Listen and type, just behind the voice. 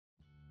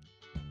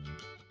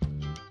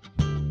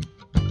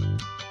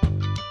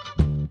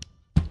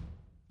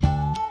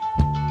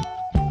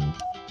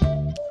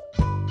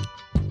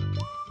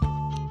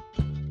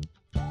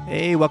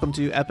Hey, welcome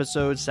to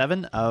episode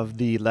 7 of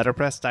the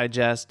Letterpress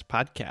Digest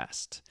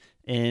podcast.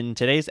 In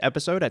today's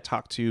episode, I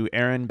talked to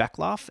Aaron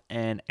Beckloff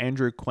and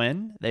Andrew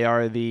Quinn. They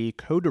are the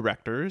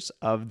co-directors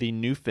of the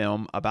new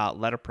film about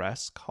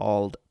letterpress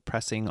called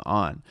Pressing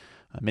On.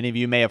 Many of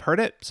you may have heard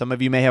it. Some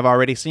of you may have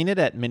already seen it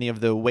at many of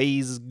the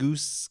Ways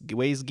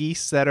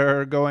Geese that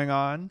are going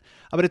on.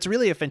 But it's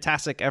really a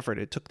fantastic effort.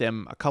 It took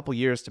them a couple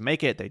years to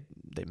make it. They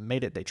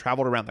made it. They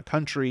traveled around the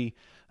country,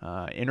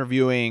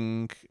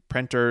 interviewing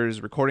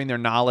printers, recording their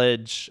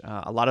knowledge.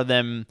 A lot of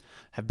them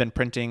have been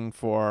printing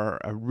for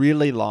a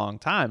really long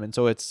time, and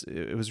so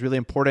it was really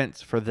important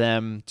for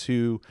them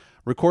to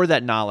record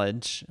that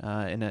knowledge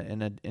in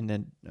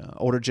an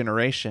older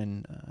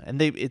generation.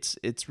 And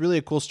it's really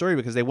a cool story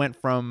because they went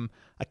from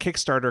a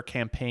Kickstarter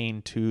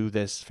campaign to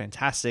this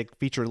fantastic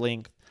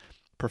feature-length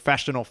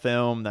professional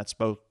film that's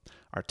both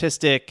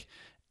artistic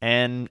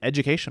and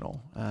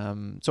educational.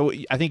 So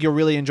I think you'll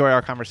really enjoy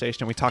our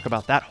conversation. We talk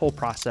about that whole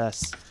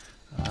process.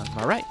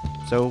 All right,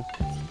 so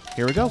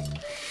here we go.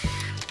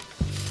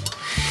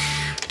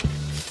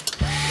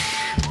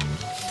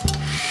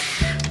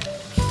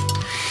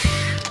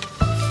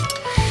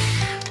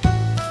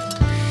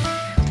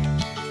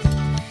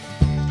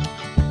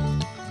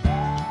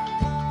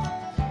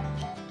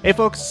 Hey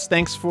folks,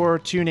 thanks for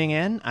tuning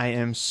in. I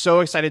am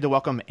so excited to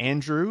welcome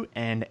Andrew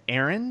and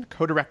Aaron,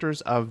 co-directors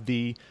of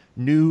the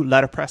new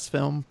letterpress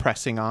film,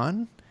 Pressing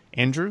On.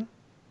 Andrew,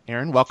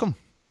 Aaron, welcome.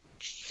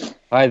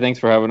 Hi, thanks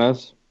for having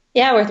us.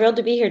 Yeah, we're thrilled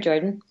to be here,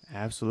 Jordan.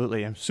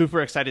 Absolutely. I'm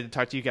super excited to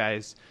talk to you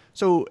guys.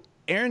 So,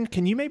 Aaron,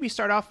 can you maybe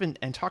start off and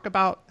talk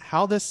about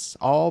how this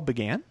all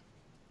began?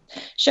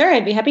 Sure,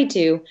 I'd be happy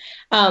to.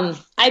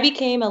 I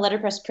became a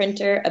letterpress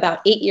printer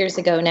about 8 years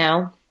ago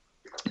now.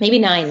 Maybe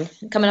 9,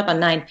 coming up on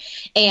 9.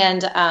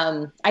 And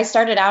I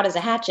started out as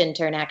a hatch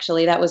intern,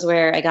 actually. That was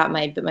where I got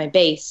my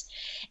base.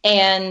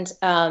 And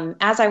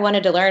as I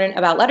wanted to learn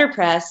about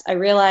letterpress, I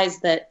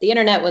realized that the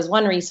internet was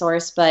one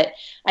resource, but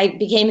I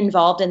became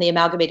involved in the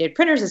Amalgamated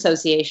Printers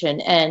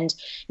Association, and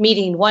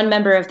meeting one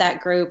member of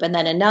that group and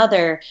then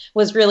another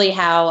was really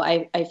how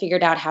I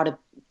figured out how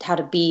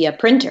to be a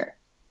printer.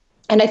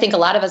 And I think a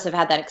lot of us have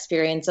had that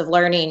experience of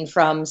learning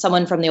from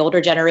someone from the older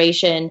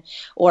generation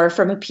or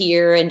from a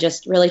peer and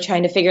just really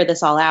trying to figure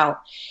this all out.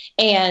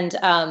 And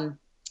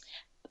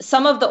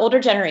some of the older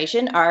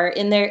generation are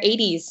in their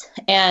 80s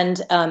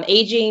and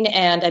aging,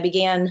 and I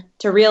began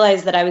to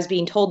realize that I was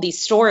being told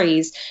these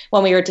stories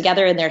when we were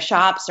together in their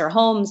shops or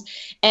homes,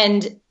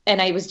 and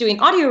I was doing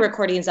audio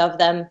recordings of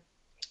them,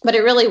 but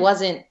it really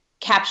wasn't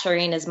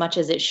capturing as much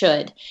as it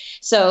should.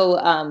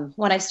 So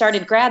when I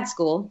started grad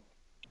school,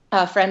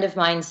 a friend of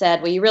mine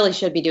said, well, you really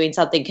should be doing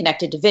something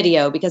connected to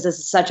video because this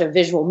is such a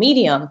visual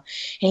medium. And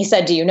he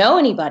said, do you know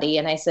anybody?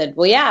 And I said,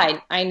 well, yeah,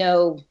 I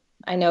know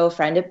a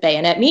friend at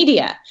Bayonet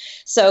Media.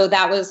 So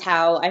that was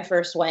how I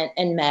first went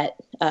and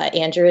met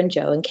Andrew and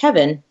Joe and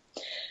Kevin.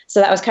 So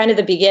that was kind of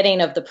the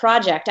beginning of the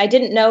project. I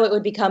didn't know it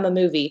would become a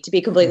movie, to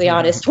be completely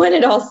honest, when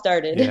it all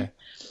started. Yeah.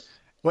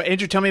 Well,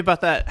 Andrew, tell me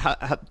about that.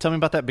 Tell me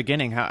about that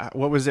beginning.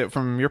 What was it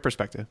from your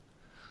perspective?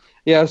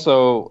 Yeah,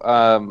 so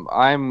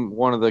I'm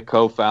one of the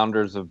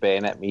co-founders of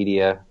Bayonet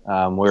Media.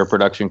 We're a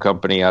production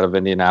company out of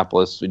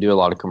Indianapolis. We do a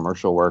lot of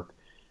commercial work.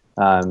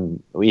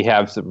 We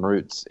have some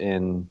roots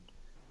in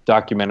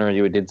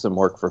documentary. We did some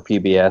work for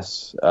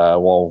PBS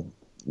while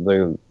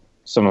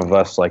some of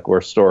us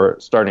were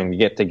starting to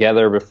get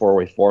together before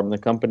we formed the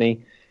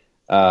company.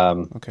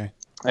 Okay.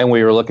 And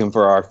we were looking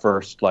for our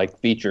first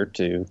feature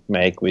to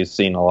make. We've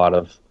seen a lot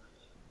of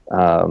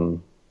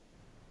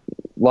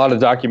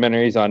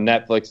documentaries on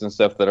Netflix and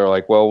stuff that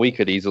are well, we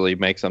could easily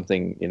make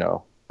something,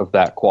 of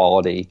that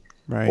quality,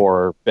 right,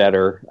 or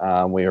better.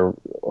 We were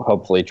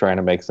hopefully trying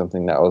to make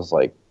something that was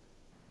looked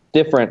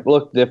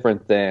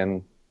different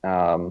than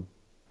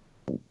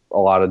a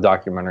lot of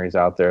documentaries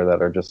out there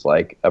that are just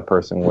a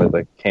person with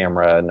a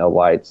camera, no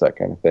lights, that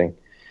kind of thing.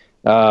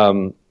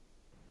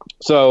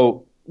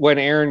 So when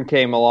Aaron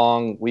came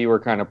along, we were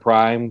kind of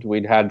primed.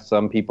 We'd had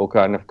some people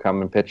kind of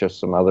come and pitch us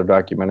some other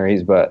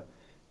documentaries, but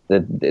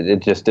it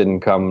just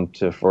didn't come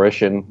to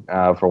fruition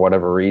for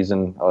whatever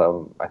reason.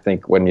 I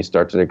think when you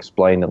start to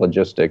explain the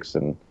logistics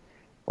and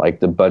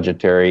the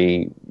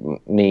budgetary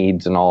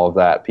needs and all of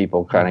that,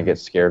 people kind of get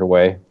scared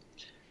away.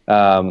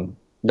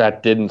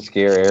 That didn't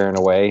scare Aaron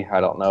away. I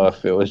don't know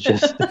if it was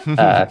just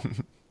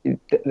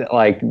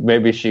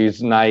maybe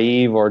she's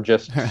naive or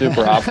just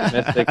super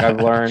optimistic.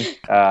 I've learned,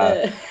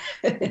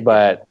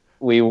 but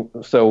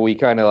we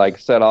kind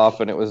of set off,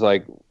 and it was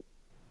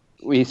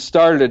we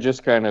started to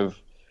just kind of.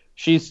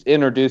 She's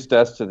introduced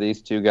us to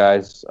these two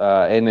guys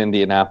in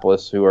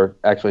Indianapolis who are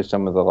actually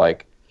some of the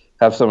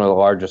have some of the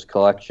largest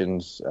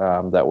collections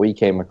that we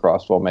came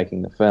across while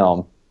making the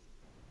film.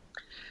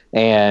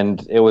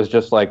 And it was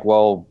just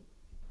well,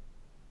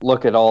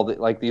 look at all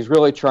the these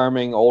really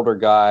charming older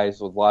guys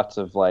with lots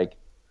of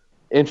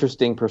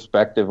interesting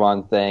perspective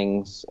on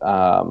things,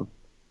 and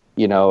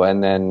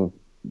then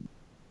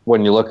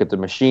when you look at the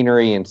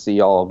machinery and see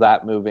all of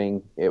that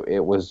moving,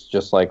 it was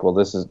just well,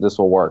 this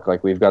will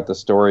work. We've got the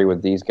story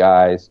with these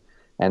guys,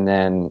 and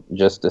then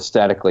just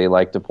aesthetically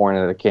like to point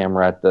at a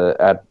camera at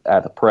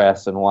the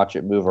press and watch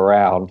it move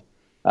around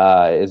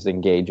is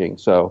engaging.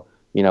 So,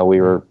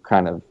 we were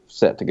kind of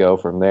set to go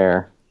from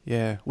there.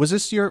 Yeah. Was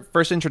this your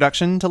first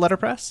introduction to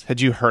letterpress?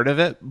 Had you heard of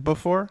it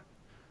before?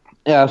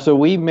 Yeah, so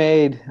we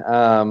made.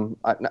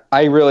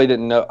 I really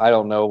didn't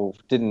know.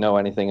 Didn't know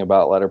anything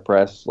about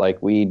letterpress.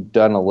 Like, we'd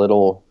done a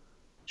little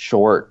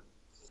short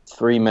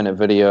 3-minute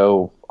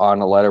video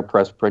on a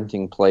letterpress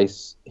printing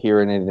place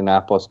here in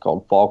Indianapolis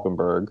called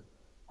Falkenberg,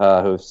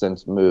 who've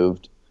since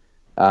moved.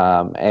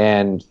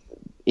 And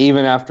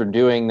even after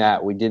doing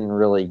that, we didn't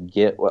really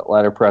get what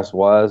letterpress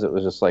was. It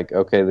was just like,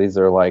 okay, these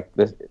are like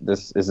this.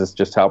 Is this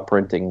just how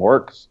printing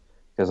works?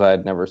 Because I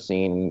had never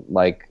seen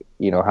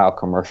how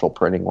commercial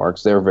printing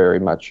works. They're very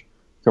much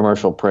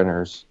commercial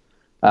printers.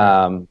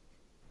 And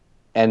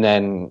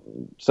then,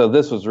 so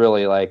this was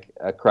really like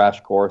a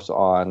crash course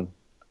on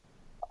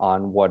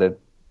what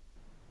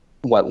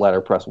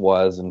letterpress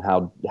was and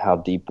how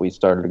deep we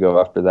started to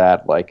go after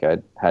that. Like, I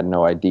had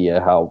no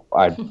idea how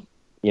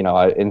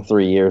in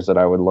 3 years that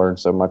I would learn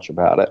so much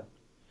about it.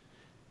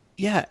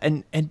 Yeah,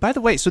 and by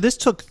the way, so this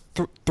took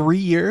 3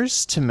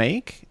 years to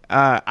make.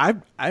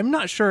 I'm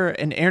not sure,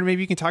 and Aaron,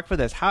 maybe you can talk about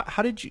this.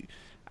 How did you?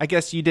 I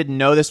guess you didn't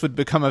know this would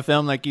become a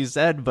film, like you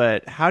said,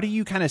 but how do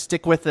you kind of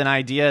stick with an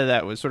idea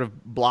that was sort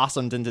of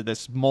blossomed into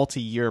this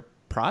multi-year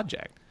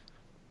project?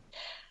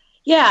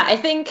 Yeah, I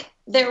think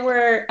there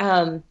were.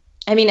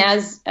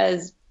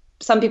 As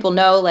some people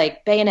know,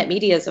 like Bayonet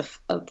Media is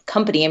a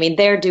company. I mean,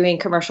 they're doing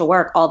commercial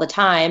work all the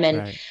time. And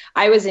right.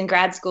 I was in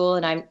grad school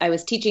and I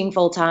was teaching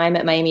full time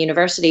at Miami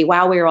University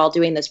while we were all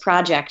doing this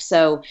project.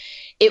 So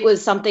it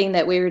was something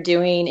that we were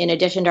doing in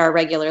addition to our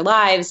regular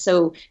lives.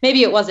 So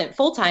maybe it wasn't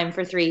full time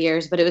for 3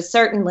 years, but it was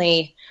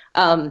certainly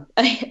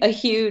a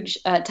huge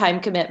time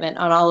commitment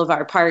on all of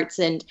our parts.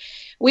 And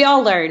we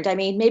all learned. I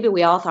mean, maybe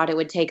we all thought it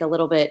would take a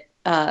little bit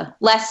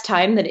less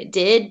time than it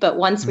did, but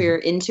once we were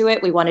into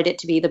it, we wanted it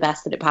to be the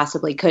best that it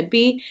possibly could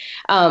be.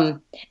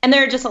 And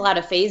there are just a lot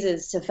of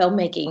phases to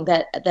filmmaking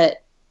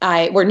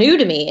that were new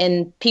to me,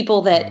 and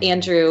people that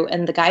Andrew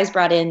and the guys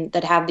brought in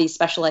that have these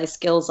specialized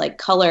skills like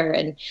color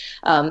and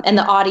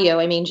the audio.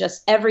 I mean,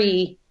 just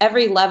every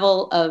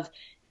level of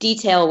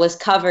detail was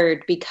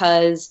covered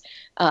because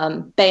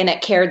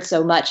Bayonet cared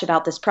so much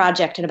about this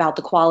project and about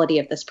the quality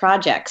of this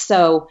project.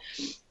 So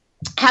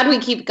how do we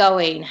keep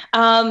going?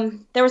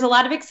 There was a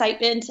lot of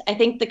excitement. I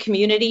think the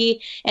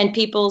community and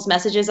people's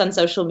messages on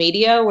social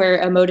media were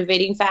a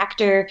motivating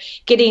factor.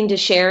 Getting to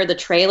share the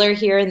trailer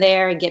here and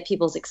there and get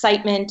people's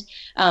excitement.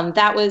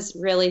 That was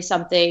really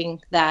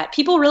something that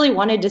people really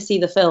wanted to see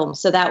the film.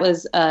 So that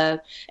was an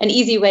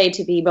easy way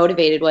to be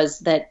motivated,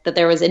 was that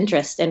there was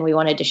interest, and we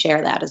wanted to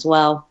share that as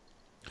well.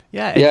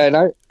 Yeah.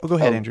 Go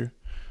ahead, Andrew.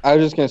 I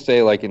was just going to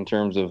say, like, in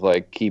terms of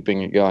like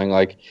keeping it going,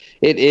 like,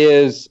 it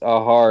is a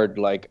hard,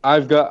 like,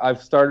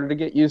 I've started to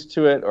get used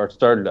to it, or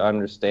started to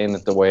understand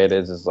that the way it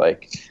is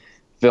like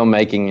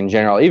filmmaking in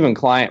general, even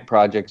client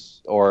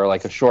projects or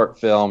like a short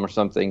film or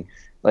something,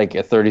 like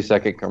a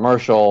 30-second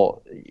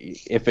commercial,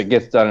 if it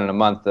gets done in a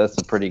month, that's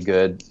a pretty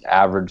good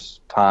average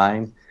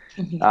time.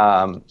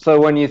 Mm-hmm. So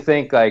when you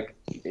think like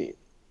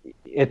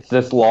it's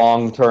this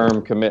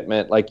long-term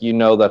commitment, like,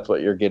 that's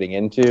what you're getting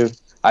into.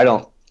 I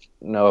don't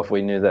know if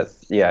we knew that,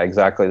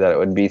 exactly that it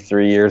would be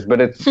 3 years, but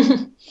it's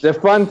the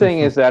fun thing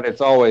is that it's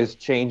always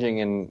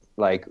changing, and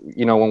like,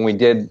 when we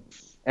did,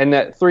 and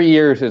that 3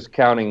 years is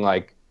counting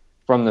like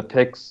from the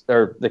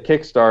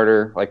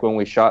Kickstarter, like when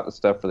we shot the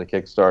stuff for the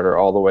Kickstarter,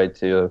 all the way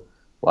to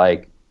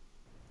like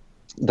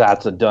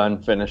that's a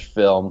done finished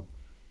film,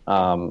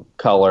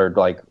 colored,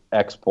 like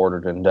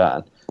exported and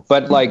done.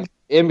 But like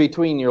in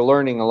between, you're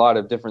learning a lot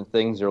of different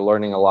things. You're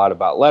learning a lot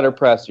about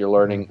letterpress.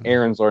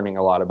 Aaron's learning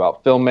a lot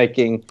about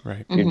filmmaking.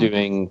 Right. You're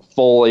doing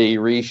Foley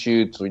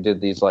reshoots. We did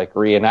these like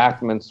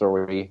reenactments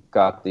where we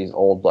got these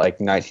old like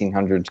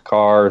 1900s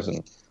cars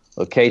and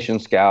location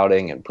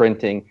scouting and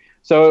printing.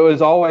 So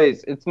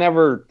it's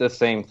never the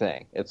same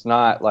thing. It's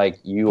not like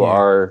you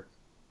are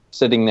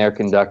sitting there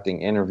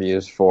conducting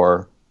interviews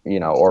for,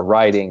 or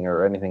writing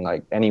or anything,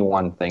 like any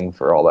one thing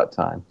for all that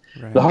time.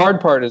 Right. The hard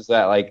part is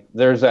that like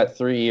there's that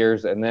 3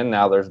 years, and then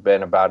now there's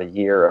been about a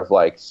year of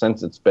like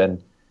since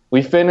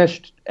we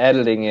finished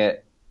editing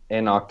it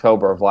in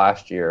October of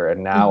last year,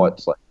 and now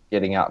it's like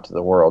getting out to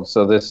the world.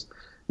 So this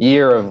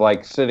year of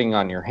like sitting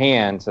on your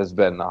hands has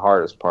been the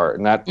hardest part,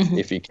 and that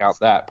if you count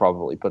that,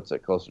 probably puts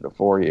it closer to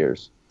 4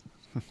 years.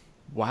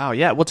 Wow,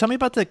 yeah. Well, tell me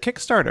about the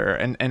Kickstarter,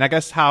 and I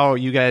guess how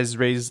you guys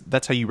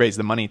that's how you raise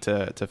the money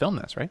to film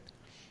this, right?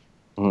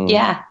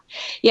 Yeah.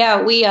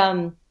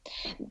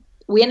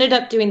 We ended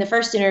up doing the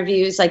first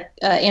interviews, like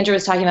Andrew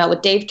was talking about,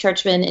 with Dave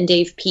Churchman and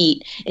Dave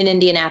Pete in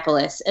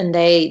Indianapolis, and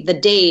the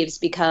Daves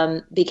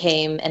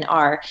became and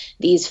are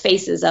these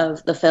faces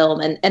of the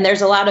film, and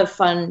there's a lot of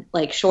fun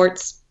like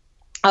shorts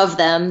of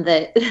them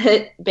that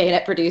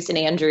Bayonet produced and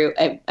Andrew,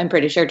 I'm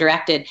pretty sure,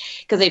 directed,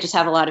 because they just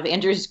have a lot of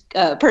Andrew's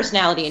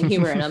personality and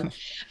humor in them.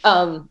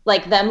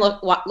 Like them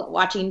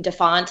watching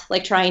DeFont,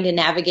 like trying to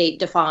navigate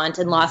DeFont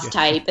and Lost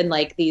Type, and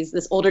like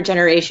this older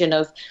generation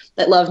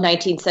that love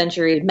 19th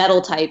century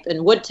metal type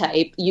and wood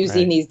type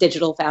using these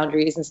digital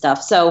foundries and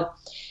stuff. So,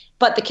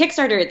 but the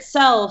Kickstarter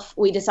itself,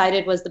 we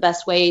decided was the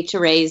best way to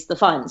raise the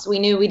funds. We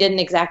knew we didn't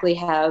exactly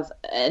have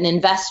an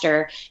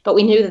investor, but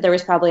we knew that there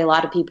was probably a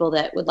lot of people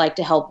that would like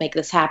to help make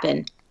this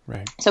happen.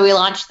 Right. So we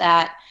launched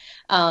that,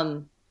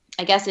 I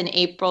guess, in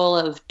April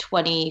of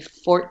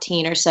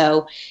 2014 or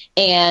so.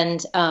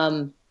 And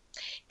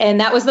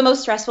that was the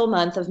most stressful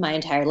month of my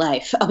entire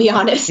life, I'll be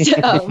honest.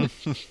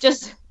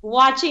 Just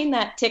watching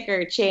that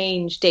ticker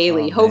change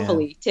daily,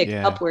 hopefully tick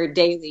upward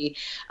daily,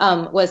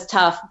 was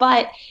tough.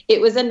 But it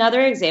was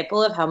another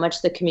example of how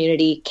much the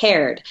community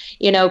cared.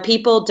 You know,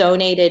 people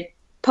donated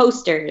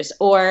posters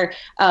or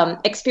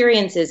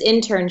experiences,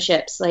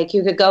 internships. Like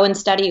you could go and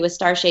study with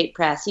Starshape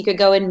Press. You could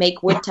go and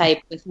make wood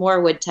type with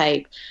more wood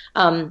type.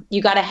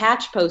 You got a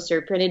Hatch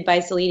poster printed by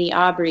Celini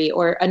Aubrey,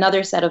 or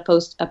another set of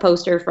a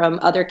poster from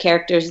other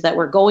characters that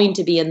were going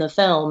to be in the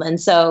film.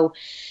 And so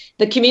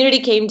the community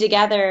came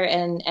together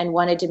and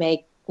wanted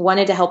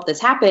to help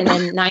this happen.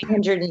 And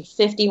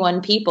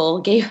 951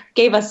 people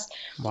gave us,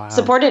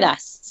 supported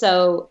us.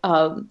 So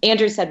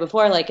Andrew said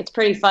before, like, it's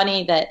pretty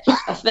funny that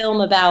a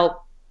film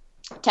about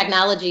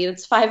technology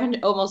that's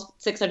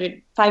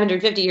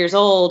 550 years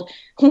old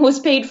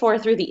was paid for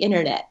through the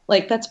internet.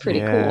 Like, that's pretty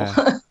cool.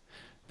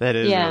 That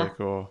is really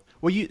cool.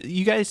 Well,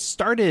 you guys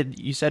started,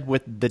 you said,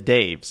 with the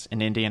Daves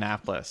in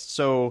Indianapolis.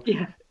 So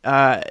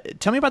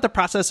tell me about the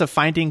process of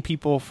finding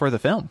people for the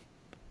film.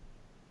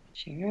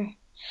 Sure.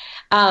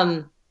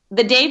 The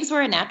Daves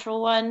were a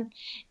natural one.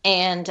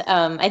 And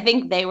I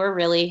think they were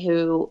really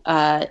who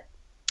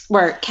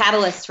were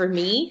catalysts for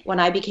me when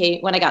I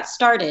got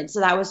started.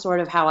 So that was sort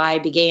of how I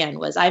began.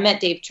 Was I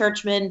met Dave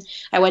Churchman.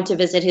 I went to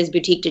visit his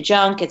boutique de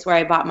Junk. It's where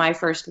I bought my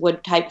first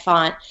wood type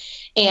font.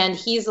 And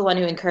he's the one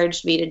who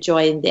encouraged me to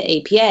join the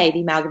APA,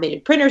 the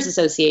Amalgamated Printers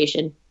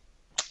Association.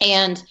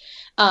 And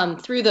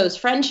through those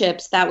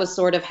friendships, that was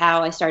sort of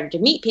how I started to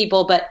meet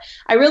people. But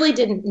I really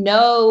didn't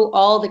know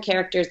all the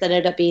characters that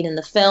ended up being in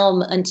the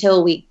film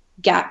until we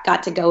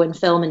got to go and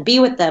film and be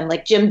with them.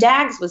 Like Jim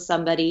Daggs was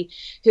somebody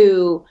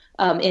who,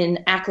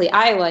 in Ackley,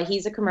 Iowa,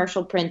 he's a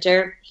commercial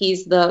printer.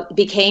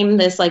 Became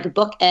this like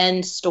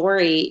bookend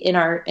story in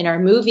our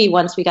movie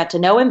once we got to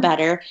know him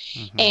better.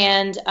 Mm-hmm.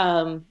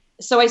 And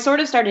so I sort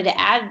of started to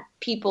add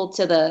people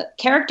to the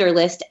character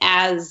list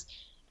as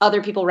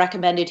other people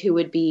recommended who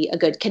would be a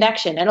good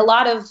connection. And a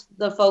lot of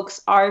the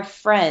folks are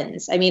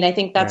friends. I mean, I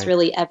think that's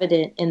really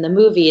evident in the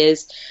movie.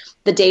 Is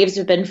the Daves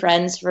had been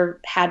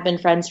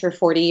friends for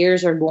 40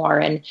 years or more.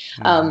 And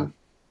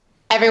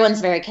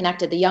everyone's very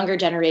connected. The younger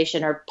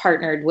generation are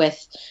partnered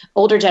with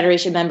older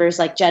generation members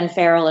like Jen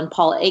Farrell and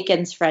Paul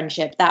Aiken's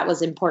friendship. That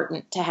was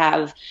important to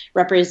have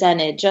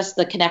represented. Just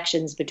the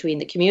connections between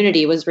the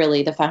community was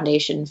really the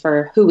foundation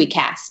for who we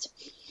cast.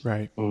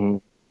 Right. Mm-hmm.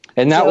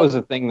 And that was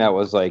a thing that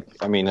was like,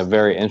 I mean, a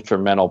very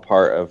instrumental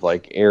part of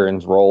like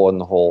Aaron's role in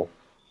the whole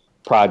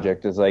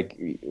project is like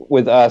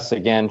with us,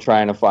 again,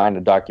 trying to find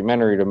a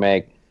documentary to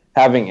make,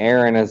 having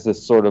Aaron as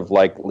this sort of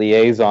like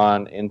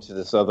liaison into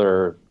this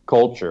other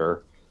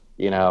culture.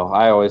 You know,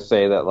 I always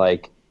say that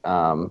like,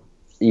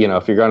 you know,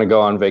 if you're going to go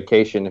on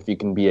vacation, if you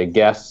can be a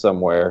guest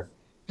somewhere,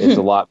 it's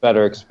a lot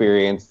better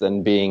experience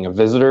than being a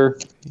visitor.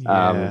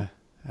 Yeah,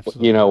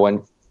 absolutely. You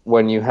know,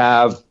 when you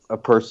have a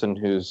person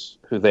who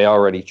they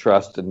already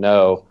trust and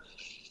know,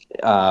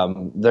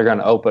 they're going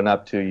to open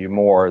up to you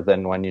more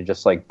than when you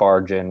just like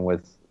barge in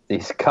with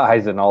these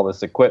guys and all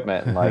this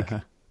equipment and like,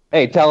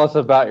 hey, tell us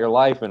about your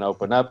life and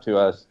open up to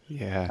us.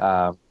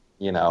 Yeah.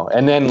 You know,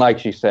 and then like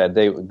she said,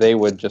 they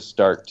would just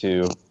start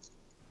to,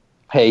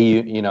 hey,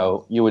 you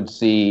know, you would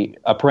see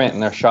a print in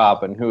their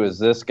shop and who is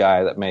this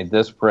guy that made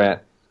this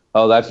print?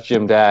 Oh, that's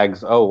Jim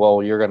Daggs. Oh,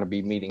 well, you're going to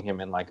be meeting him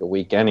in like a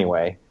week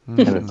anyway.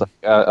 Mm-hmm. And it's like,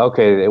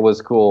 okay, it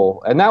was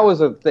cool. And that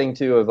was a thing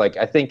too of like,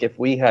 I think if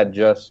we had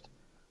just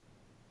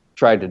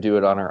tried to do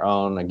it on our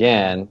own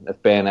again,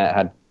 if Bayonet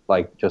had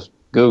like just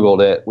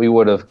Googled it, we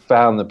would have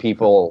found the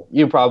people.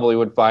 You probably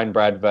would find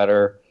Brad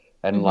Vetter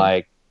and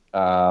like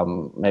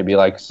maybe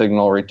like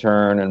Signal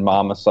Return and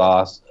Mama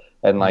Sauce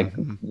and like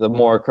the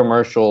more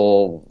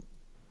commercial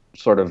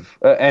sort of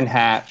and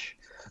Hatch.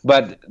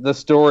 But the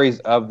stories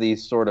of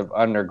these sort of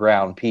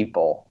underground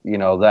people, you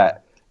know,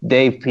 that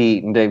Dave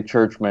Pete and Dave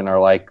Churchman are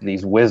like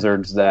these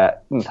wizards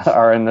that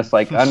are in this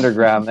like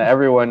underground that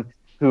everyone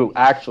who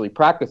actually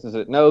practices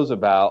it knows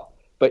about,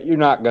 but you're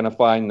not going to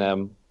find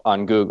them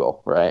on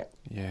Google, right?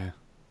 Yeah.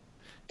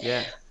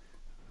 Yeah.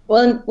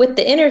 Well, with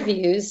the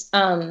interviews,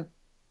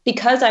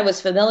 because I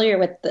was familiar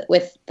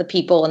with the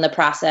people in the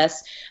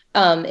process,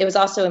 it was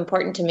also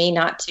important to me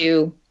not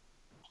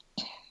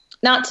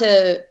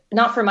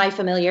for my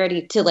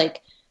familiarity to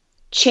like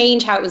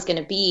change how it was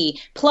going to be.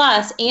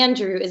 Plus,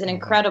 Andrew is an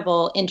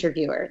incredible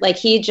interviewer. Like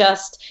he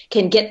just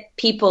can get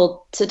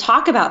people to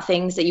talk about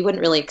things that you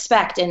wouldn't really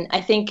expect. And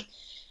I think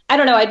I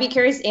don't know. I'd be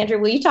curious, Andrew,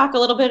 will you talk a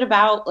little bit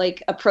about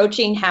like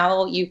approaching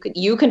how you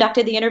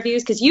conducted the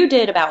interviews? Because you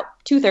did about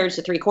 2/3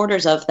 to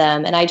 3/4 of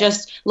them. And I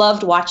just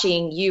loved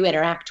watching you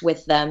interact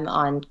with them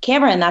on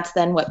camera. And that's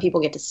then what people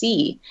get to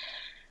see.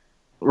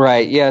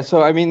 Right. Yeah.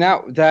 So, I mean,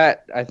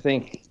 that I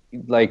think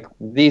like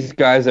these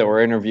guys that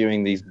were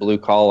interviewing, these blue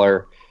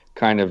collar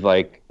kind of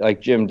like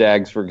Jim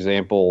Daggs, for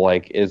example,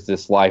 like is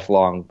this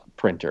lifelong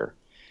printer.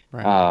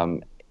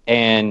 Right.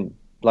 And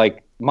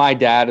like my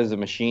dad is a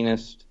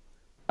machinist.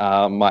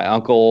 My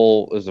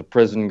uncle is a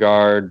prison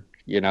guard,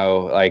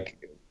 like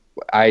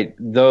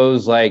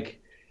those like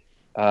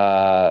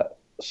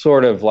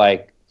sort of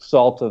like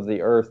salt of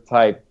the earth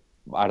type,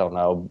 I don't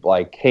know,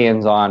 like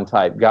hands-on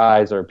type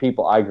guys are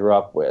people I grew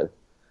up with.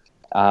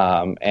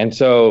 And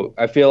so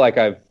I feel like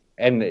I've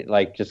ended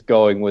like just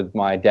going with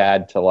my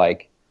dad to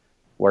like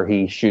where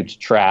he shoots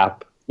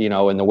trap,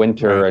 in the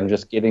winter, right. And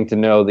just getting to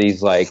know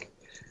these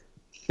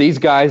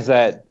guys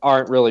that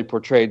aren't really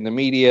portrayed in the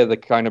media, the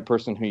kind of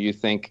person who you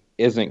think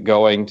isn't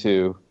going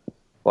to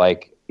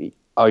like,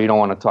 oh, you don't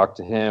want to talk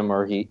to him,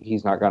 or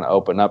he's not going to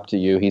open up to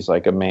you. He's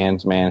like a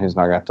man's man who's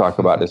not going to talk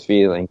about his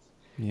feelings.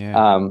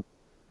 Yeah.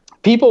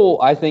 People,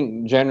 I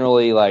think,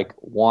 generally like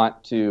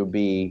want to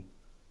be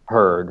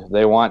heard.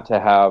 They want to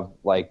have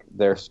like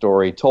their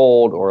story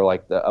told, or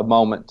like a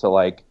moment to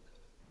like,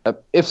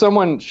 if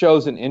someone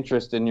shows an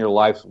interest in your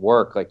life's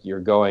work, like you're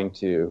going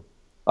to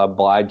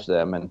oblige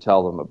them and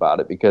tell them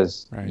about it,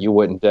 because right. You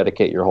wouldn't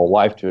dedicate your whole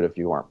life to it if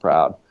you weren't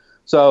proud.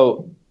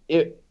 So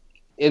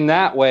in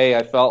that way,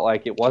 I felt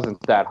like it wasn't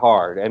that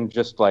hard, and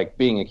just like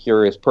being a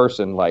curious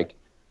person, like,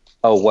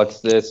 oh,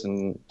 what's this?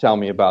 And tell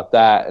me about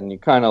that. And you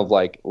kind of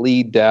like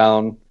lead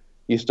down,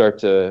 you start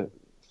to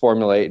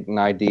formulate an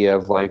idea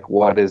of like,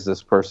 what is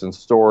this person's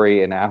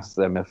story, and ask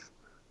them if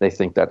they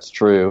think that's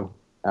true.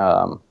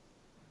 But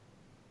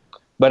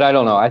I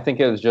don't know. I think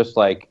it was just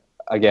like,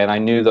 again, I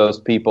knew those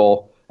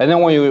people. And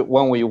then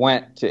when we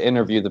went to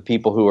interview the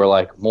people who were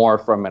like more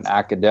from an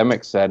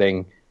academic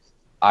setting,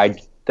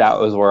 that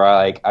was where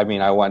I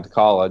went to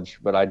college,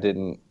 but I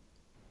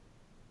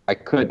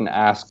couldn't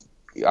ask.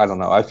 I don't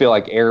know. I feel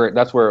like Erin,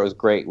 that's where it was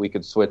great. We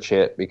could switch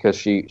it because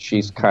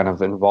she's kind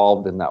of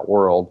involved in that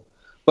world.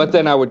 But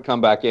then I would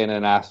come back in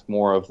and ask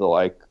more of the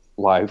like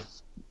life,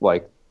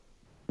 like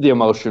the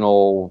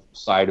emotional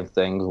side of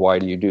things. Why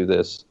do you do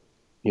this?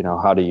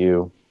 How do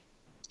you?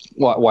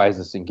 Why is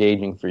this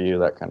engaging for you?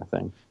 That kind of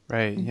thing.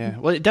 Right. Yeah.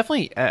 Well, it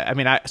definitely.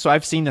 So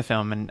I've seen the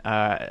film, and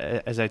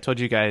as I told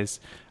you guys,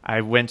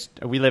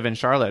 we live in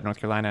Charlotte, North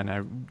Carolina, and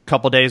a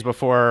couple days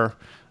before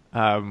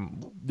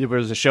there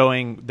was a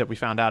showing that we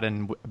found out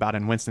about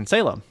in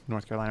Winston-Salem,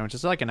 North Carolina, which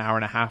is like an hour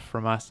and a half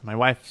from us. My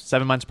wife,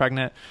 7 months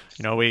pregnant.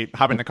 We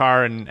hop in the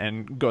car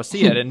and go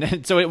see it,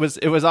 and so it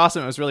was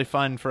awesome. It was really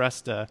fun for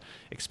us to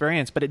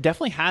experience, but it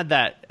definitely had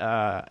that.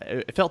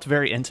 It felt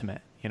very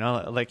intimate.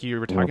 Like you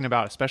were talking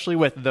about, especially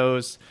with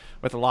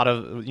a lot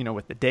of,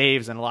 with the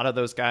Daves and a lot of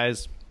those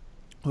guys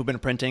who've been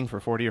printing for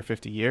 40 or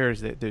 50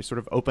 years, they sort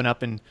of open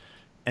up and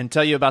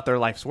tell you about their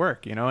life's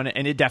work,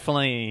 and it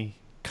definitely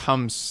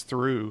comes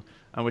through,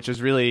 which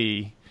is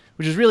really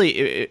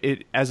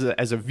it, as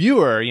a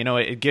viewer,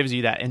 it gives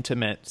you that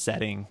intimate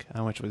setting,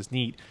 which was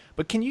neat.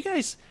 But can you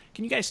guys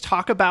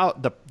talk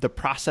about the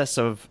process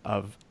of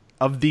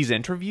these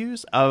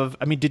interviews?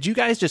 Did you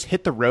guys just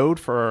hit the road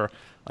for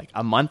like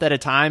a month at a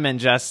time and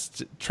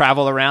just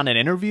travel around and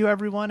interview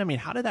everyone?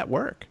 How did that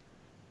work?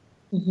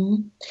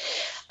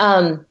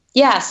 Mm-hmm.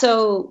 Yeah,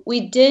 so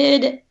we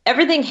did,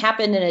 everything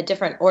happened in a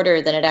different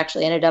order than it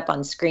actually ended up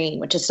on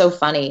screen, which is so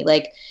funny.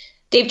 Like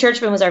Dave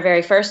Churchman was our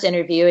very first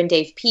interview, and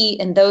Dave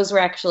Pete, and those were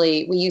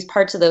actually, we used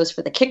parts of those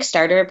for the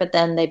Kickstarter, but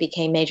then they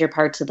became major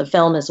parts of the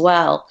film as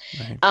well.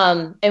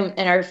 Right. And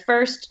our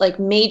first like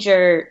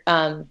major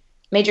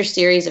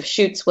series of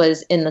shoots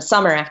was in the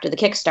summer after the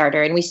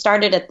Kickstarter, and we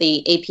started at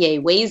the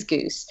APA Ways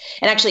Goose.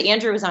 And actually,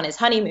 Andrew was on his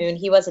honeymoon;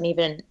 he wasn't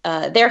even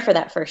there for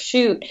that first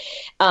shoot.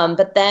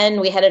 But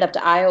then we headed up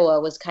to Iowa,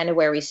 was kind of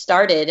where we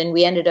started, and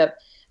we ended up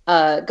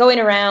going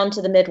around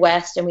to the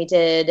Midwest, and we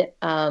did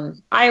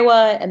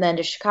Iowa, and then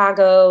to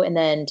Chicago, and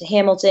then to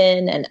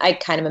Hamilton. And I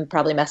kind of am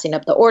probably messing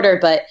up the order,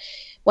 but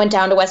went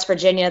down to West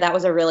Virginia. That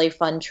was a really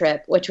fun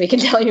trip, which we can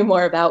tell you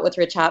more about with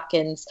Rich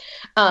Hopkins.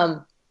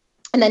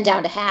 And then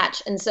down to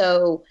Hatch. And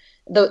so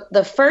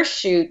the first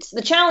shoots,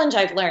 the challenge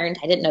I've learned,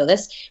 I didn't know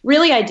this,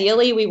 really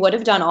ideally we would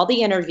have done all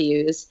the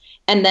interviews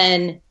and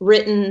then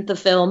written the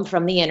film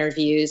from the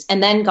interviews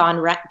and then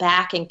gone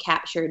back and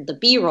captured the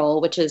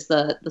B-roll, which is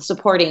the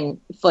supporting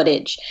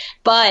footage.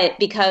 But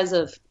because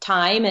of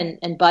time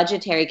and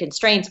budgetary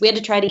constraints, we had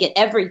to try to get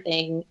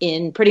everything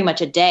in pretty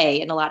much a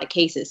day in a lot of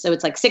cases. So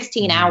it's like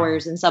 16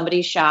 hours in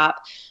somebody's shop,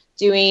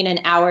 doing an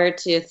hour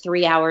to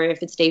 3 hour,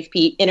 if it's Dave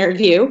Pete,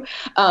 interview.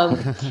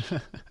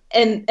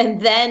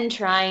 And then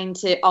trying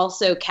to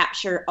also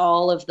capture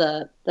all of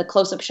the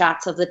close-up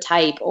shots of the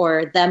type,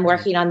 or them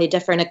working on the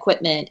different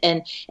equipment,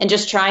 and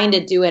just trying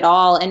to do it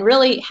all, and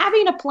really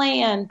having a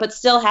plan, but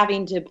still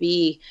having to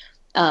be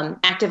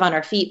active on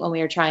our feet when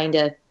we were trying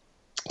to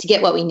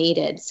get what we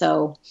needed.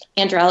 So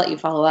Andrew, I'll let you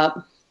follow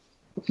up.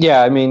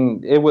 Yeah, I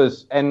mean, it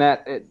was, and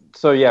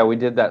so yeah, we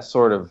did that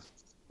sort of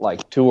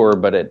like tour,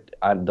 but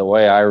the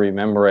way I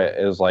remember it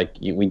is like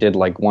we did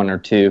like one or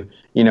two,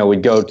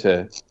 we'd go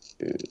to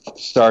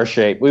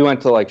Starshape. We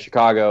went to like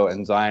Chicago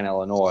and Zion,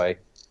 Illinois,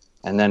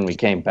 and then we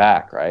came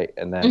back, right?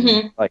 And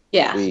then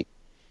we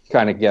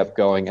kind of kept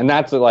going. And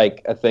that's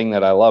like a thing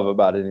that I love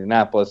about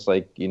Indianapolis,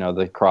 like,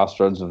 the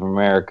crossroads of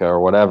America or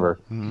whatever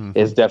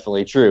is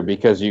definitely true,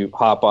 because you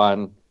hop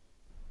on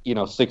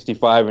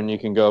 65 and you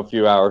can go a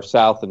few hours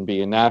south and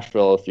be in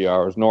Nashville, a few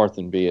hours north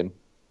and be in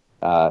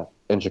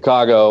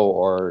Chicago,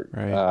 or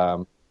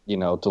right.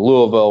 To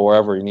Louisville,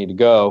 wherever you need to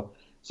go.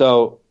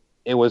 So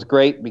it was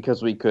great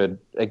because we could,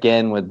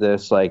 again, with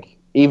this, like,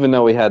 even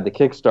though we had the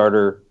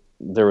Kickstarter,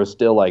 there was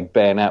still like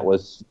Bayonet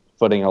was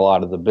footing a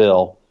lot of the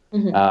bill,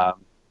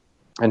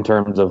 in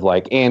terms of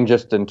like, and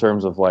just in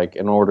terms of like,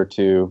 in order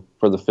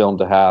for the film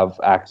to have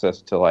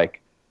access to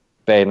like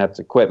Bayonet's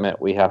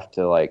equipment, we have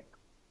to like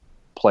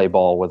play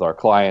ball with our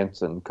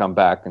clients and come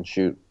back and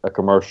shoot a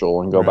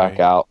commercial and go back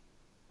out.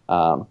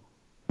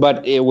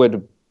 But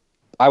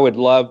I would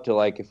love to,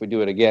 like, if we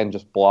do it again,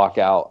 just block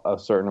out a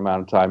certain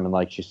amount of time and,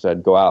 like she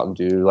said, go out and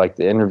do like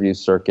the interview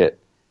circuit,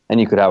 and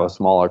you could have a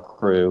smaller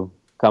crew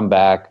come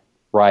back,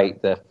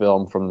 write the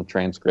film from the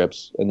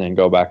transcripts, and then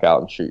go back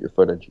out and shoot your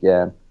footage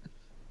again.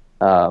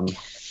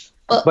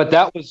 But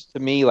that was, to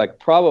me, like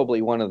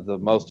probably one of the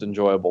most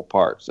enjoyable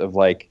parts of,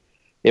 like,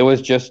 it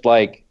was just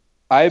like,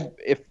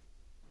 if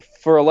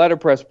for a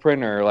letterpress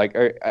printer, like,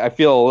 I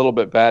feel a little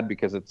bit bad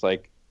because it's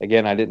like,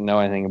 again, I didn't know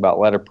anything about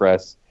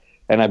letterpress,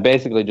 and I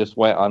basically just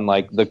went on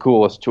like the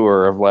coolest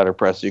tour of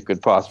letterpress you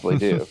could possibly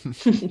do,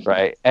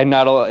 right? And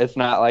it's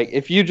not like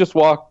if you just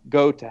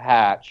go to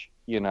Hatch,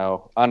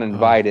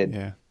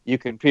 uninvited, you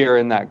can peer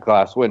in that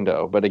glass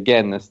window. But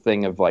again, this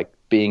thing of like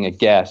being a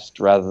guest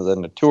rather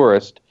than a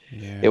tourist,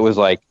 it was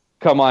like,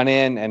 come on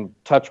in and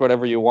touch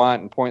whatever you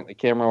want and point the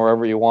camera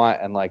wherever you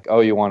want, and like, oh,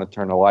 you want to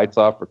turn the lights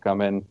off or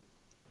come in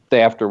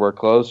day after we're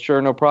closed?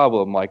 Sure, no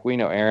problem. Like, we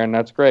know Aaron,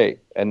 that's great.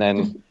 And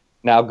then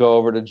now go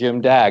over to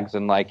Jim Daggs,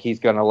 and like, he's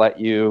going to let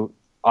you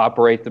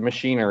operate the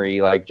machinery,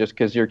 like, just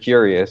because you're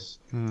curious,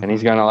 and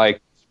he's going to like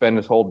spend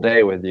his whole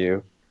day with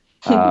you.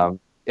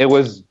 It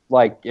was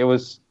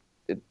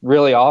a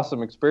really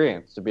awesome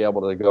experience to be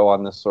able to go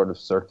on this sort of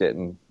circuit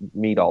and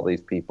meet all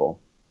these people.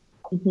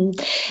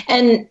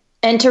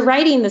 And to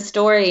writing the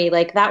story,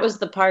 like, that was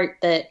the part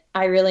that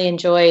I really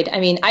enjoyed. I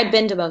mean, I'd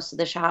been to most of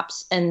the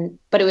shops,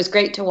 but it was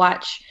great to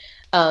watch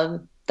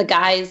the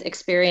guys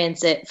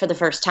experience it for the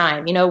first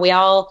time. When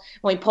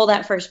we pull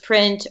that first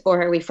print,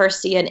 or we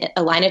first see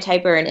a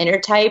linotype or an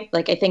intertype,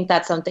 like, I think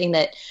that's something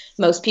that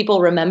most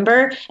people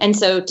remember. And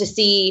so to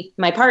see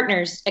my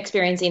partners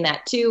experiencing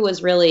that too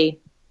was really,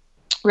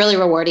 really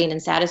rewarding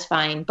and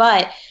satisfying.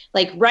 But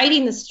like,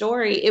 writing the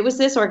story, it was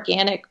this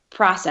organic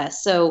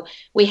process. So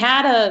we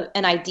had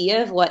an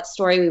idea of what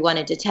story we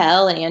wanted to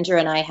tell, and Andrew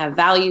and I have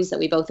values that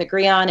we both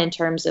agree on in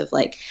terms of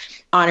like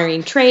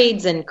honoring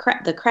trades and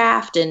the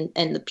craft and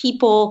the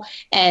people,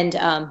 and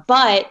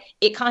but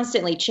it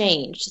constantly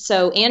changed.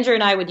 So Andrew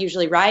and I would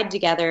usually ride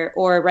together,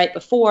 or right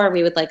before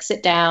we would like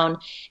sit down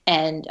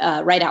and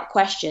write out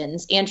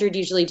questions. Andrew would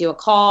usually do a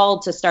call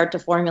to start to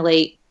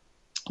formulate,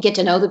 get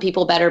to know the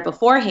people better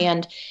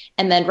beforehand,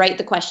 and then write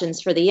the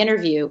questions for the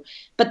interview.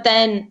 But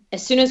then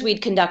as soon as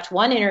we'd conduct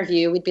one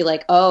interview, we'd be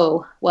like,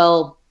 oh,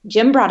 well,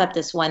 Jim brought up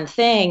this one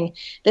thing.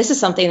 This is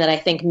something that I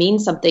think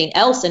means something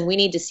else, and we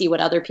need to see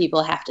what other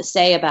people have to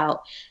say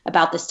about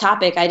this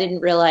topic. I didn't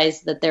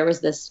realize that there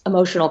was this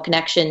emotional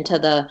connection to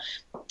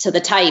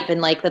the type, and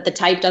like that the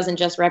type doesn't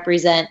just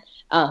represent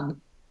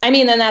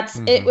that's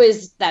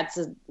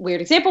a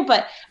weird example,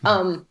 but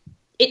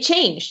it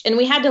changed, and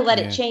we had to let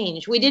it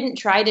change. We didn't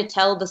try to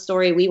tell the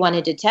story we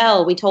wanted to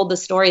tell. We told the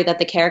story that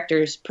the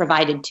characters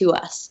provided to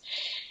us.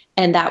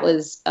 And that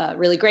was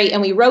really great.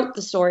 And we wrote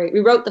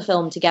the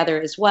film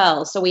together as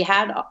well. So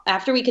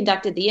after we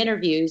conducted the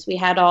interviews, we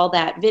had all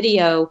that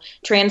video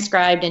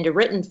transcribed into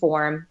written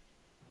form.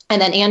 And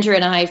then Andrew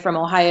and I from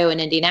Ohio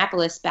and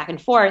Indianapolis back and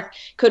forth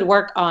could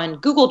work on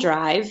Google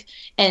Drive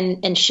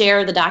and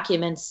share the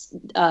documents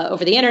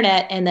over the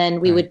internet. And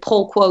then we would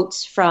pull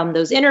quotes from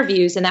those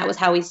interviews. And that was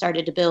how we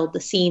started to build the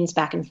scenes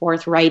back and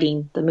forth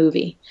writing the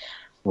movie.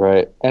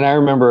 Right. And I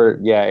remember,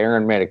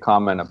 Erin made a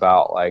comment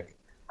about like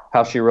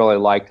how she really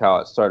liked how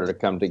it started to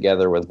come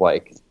together with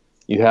like,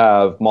 you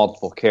have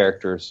multiple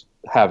characters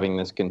having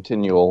this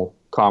continual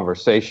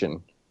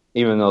conversation.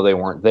 Even though they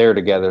weren't there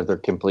together, they're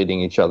completing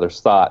each other's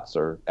thoughts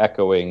or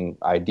echoing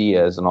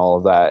ideas and all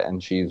of that.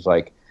 And she's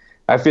like,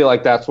 I feel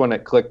like that's when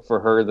it clicked for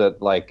her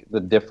that like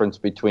the difference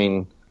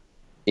between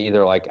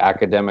either like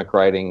academic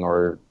writing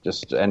or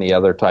just any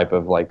other type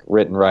of like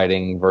written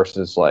writing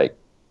versus like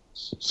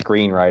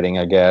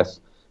screenwriting, I guess,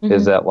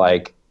 is that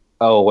like,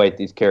 oh wait,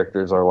 these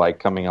characters are like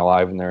coming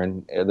alive and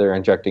they're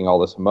injecting all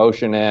this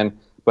emotion in,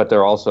 but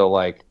they're also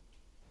like,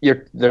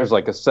 there's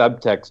like a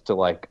subtext to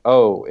like,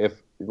 oh, if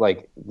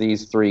like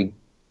these three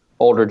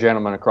older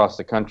gentlemen across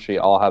the country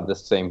all have the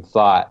same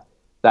thought,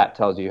 that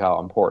tells you how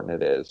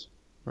important it is.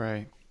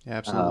 Right. Yeah,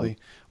 absolutely.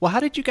 Well, how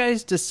did you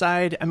guys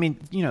decide? I mean,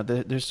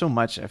 there's so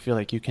much I feel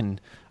like you can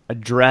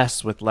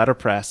address with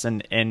letterpress,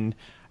 and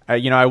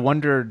I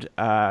wondered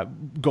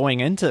going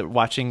into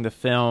watching the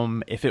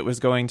film if it was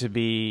going to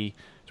be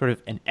sort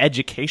of an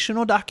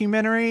educational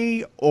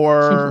documentary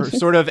or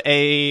sort of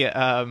a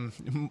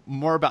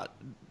more about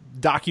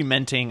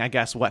documenting, I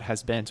guess, what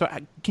has been. So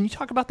can you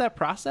talk about that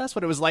process,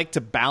 what it was like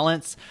to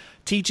balance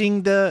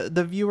teaching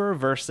the viewer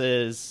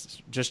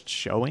versus just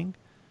showing?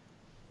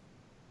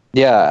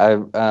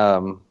 Yeah,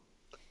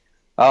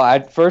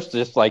 I'd first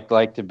just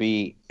like to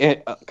be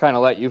kind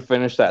of let you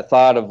finish that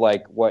thought of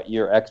like what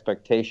your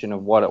expectation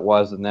of what it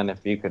was, and then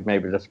if you could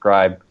maybe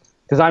describe,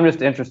 because I'm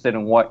just interested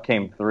in what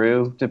came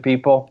through to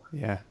people.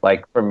 Yeah.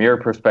 Like from your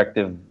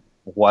perspective,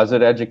 was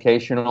it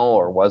educational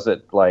or was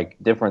it like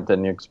different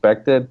than you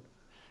expected?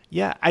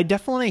 Yeah, I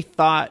definitely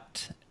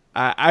thought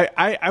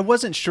I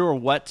wasn't sure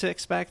what to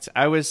expect.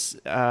 I was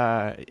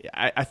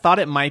I thought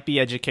it might be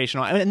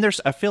educational, and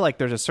I feel like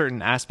there's a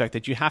certain aspect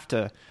that you have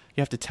to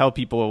tell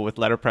people with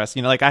letterpress.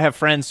 Like I have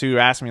friends who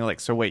ask me like,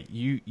 so wait,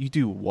 you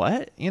do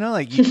what?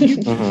 Like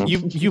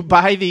you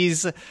buy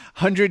these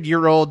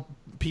 100-year-old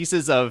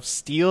pieces of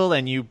steel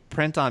and you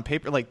print on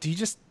paper. Like,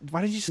 why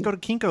did you just go to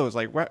Kinko's?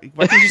 Like, why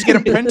can't you just get a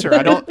printer?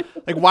 I don't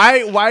like,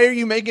 why are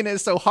you making it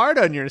so hard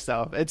on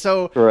yourself? And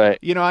so, right.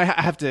 I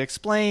have to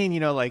explain,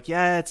 like,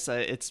 yeah,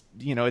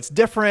 it's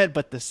different,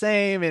 but the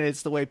same. And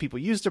it's the way people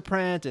used to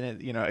print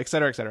and it, et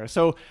cetera, et cetera.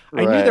 So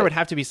I knew there would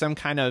have to be some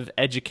kind of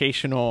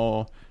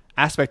educational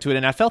aspect to it.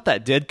 And I felt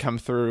that did come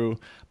through,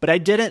 but I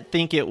didn't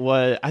think it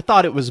was, I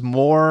thought it was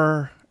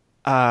more,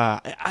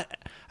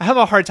 I have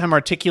a hard time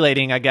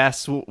articulating, I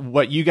guess,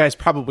 what you guys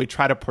probably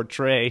try to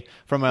portray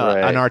from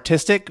an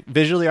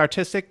visually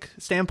artistic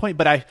standpoint.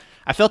 But I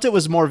felt it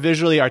was more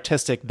visually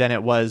artistic than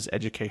it was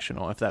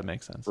educational, if that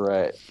makes sense.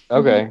 Right.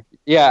 Okay.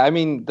 Yeah. I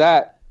mean,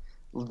 that,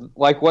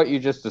 like what you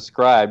just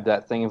described,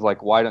 that thing of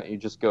like, why don't you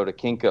just go to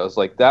Kinko's?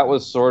 Like that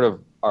was sort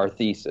of our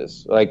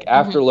thesis. Like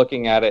after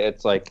looking at it,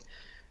 it's like,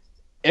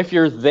 if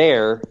you're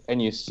there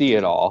and you see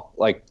it all,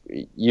 like,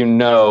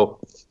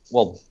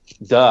 well,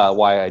 duh,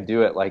 why I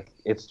do it. Like,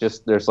 it's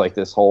just, there's like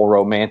this whole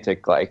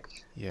romantic, like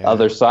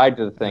other side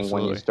to the thing.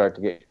 Absolutely. When you start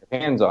to get your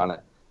hands on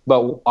it.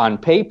 But on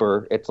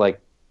paper, it's like,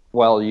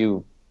 well,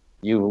 you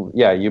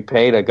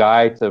paid a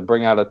guy to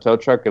bring out a tow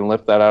truck and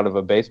lift that out of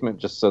a basement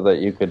just so that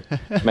you could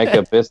make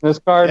a business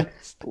card.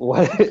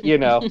 What,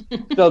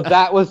 so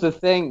that was the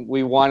thing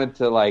we wanted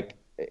to, like,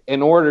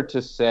 in order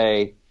to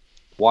say,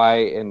 why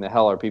in the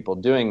hell are people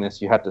doing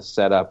this? You have to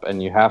set up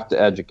and you have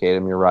to educate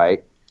them. You're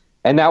right.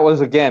 And that was,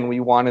 again, we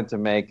wanted to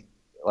make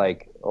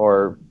like,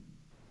 or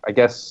I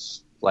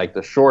guess like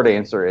the short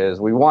answer is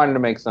we wanted to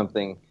make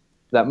something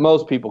that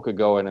most people could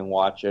go in and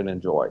watch and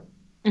enjoy.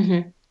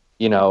 Mm-hmm.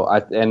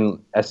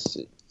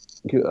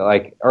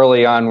 Like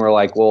early on, we're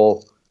like,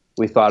 well,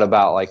 we thought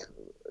about like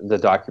the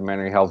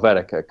documentary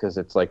Helvetica, because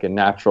it's like a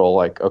natural,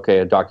 like, okay,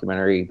 a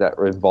documentary that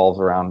revolves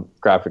around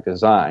graphic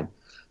design.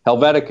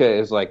 Helvetica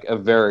is like a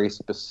very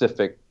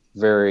specific,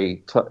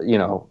 very,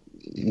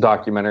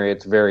 documentary.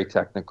 It's very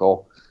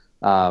technical.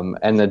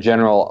 And the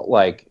general,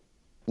 like,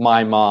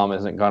 my mom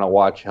isn't going to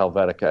watch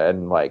Helvetica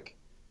and like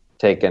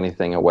take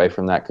anything away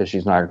from that because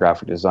she's not a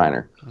graphic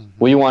designer. Mm-hmm.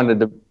 We wanted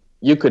to,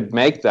 you could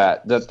make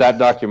that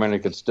documentary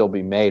could still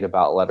be made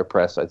about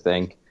letterpress, I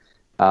think.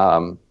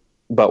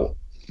 But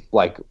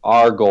like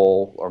our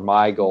goal, or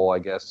my goal, I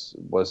guess,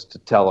 was to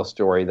tell a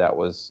story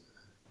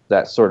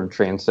that sort of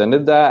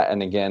transcended that.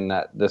 And again,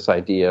 that this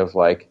idea of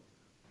like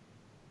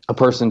a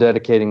person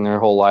dedicating their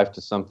whole life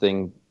to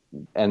something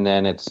and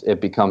then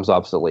it becomes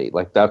obsolete.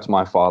 Like that's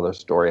my father's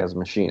story as a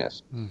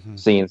machinist. Mm-hmm.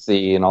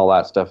 CNC and all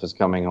that stuff is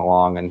coming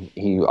along and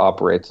he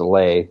operates a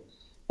lathe.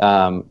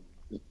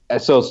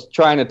 So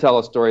trying to tell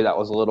a story that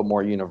was a little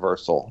more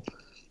universal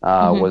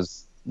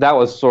was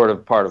sort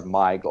of part of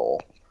my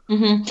goal.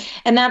 Mm-hmm.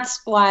 And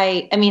that's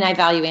why, I mean, I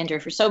value Andrew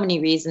for so many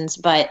reasons,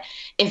 but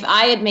if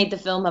I had made the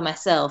film by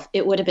myself,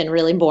 it would have been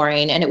really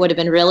boring and it would have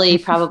been really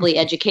probably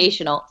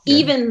educational,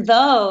 even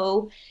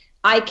though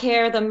I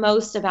care the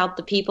most about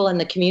the people in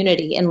the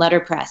community in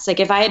letterpress.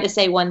 Like if I had to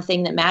say one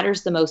thing that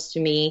matters the most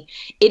to me,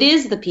 it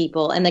is the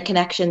people and the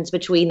connections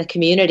between the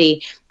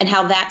community, and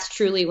how that's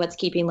truly what's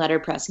keeping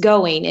letterpress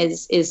going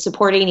is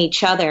supporting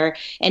each other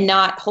and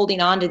not holding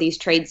on to these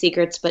trade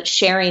secrets, but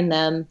sharing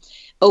them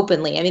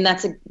openly. I mean,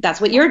 that's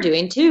what you're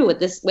doing too with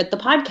the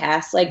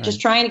podcast, like just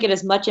trying to get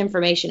as much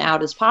information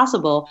out as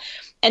possible.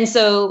 And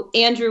so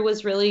Andrew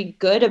was really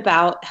good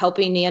about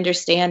helping me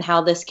understand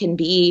how this can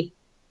be.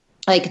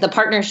 Like the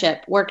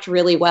partnership worked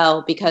really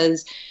well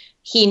because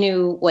he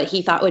knew what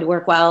he thought would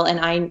work well. And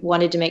I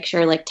wanted to make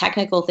sure like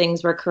technical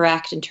things were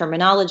correct and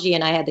terminology,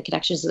 and I had the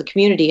connections to the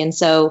community. And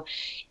so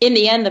in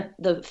the end,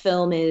 the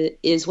film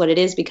is what it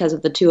is because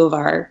of the two of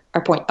our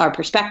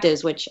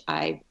perspectives, which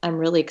I'm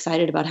really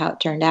excited about how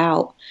it turned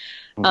out.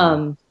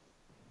 Mm-hmm.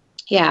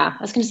 Yeah,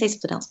 I was going to say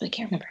something else, but I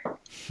can't remember.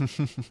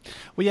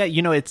 Well,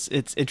 yeah,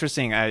 it's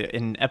interesting.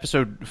 In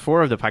episode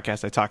 4 of the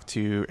podcast, I talked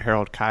to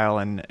Harold Kyle,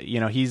 and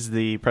he's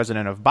the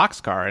president of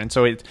Boxcar, and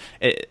so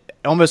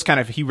almost kind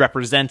of, he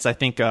represents, I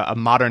think, a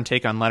modern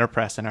take on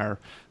letterpress in our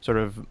sort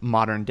of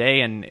modern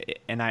day.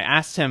 And I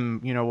asked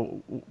him, you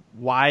know,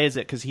 why is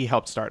it? Because he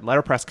helped start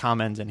Letterpress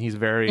Commons, and he's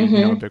very,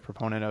 you know, a big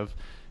proponent of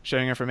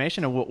sharing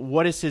information. And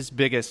what is his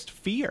biggest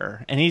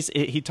fear? And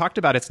he talked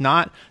about, it's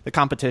not the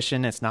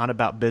competition, it's not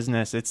about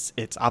business,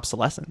 it's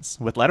obsolescence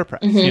with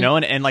letterpress, you know,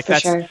 and like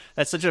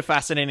that's such a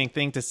fascinating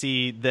thing to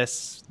see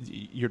this,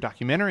 your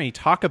documentary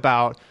talk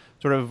about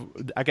sort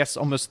of, I guess,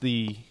 almost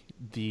the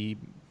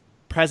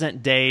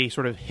present day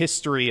sort of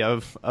history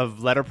of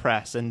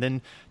letterpress, and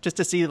then just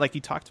to see, like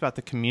you talked about,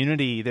 the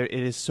community there, it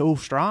is so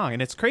strong,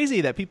 and it's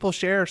crazy that people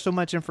share so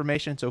much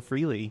information so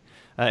freely,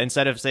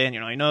 instead of saying, you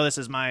know, I know this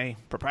is my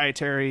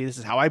proprietary, this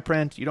is how I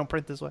print, you don't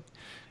print this way.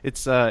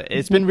 It's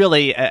been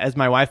really, as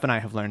my wife and I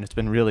have learned, it's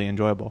been really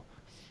enjoyable.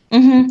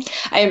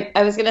 I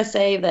was gonna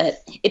say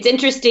that it's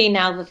interesting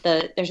now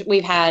that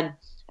we've had,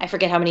 I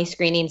forget how many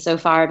screenings so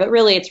far, but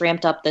really it's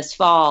ramped up this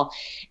fall.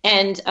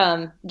 And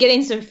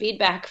getting some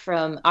feedback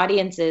from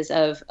audiences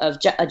of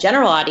a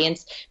general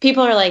audience,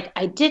 people are like,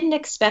 I didn't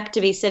expect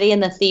to be sitting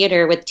in the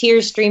theater with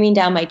tears streaming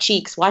down my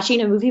cheeks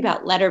watching a movie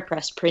about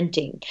letterpress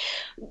printing.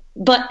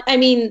 But I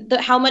mean,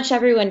 how much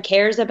everyone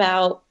cares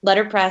about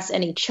letterpress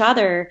and each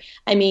other.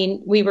 I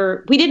mean, we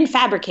didn't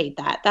fabricate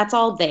that. That's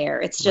all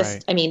there. It's just,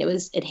 right. I mean, it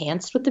was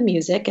enhanced with the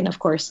music and of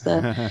course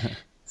the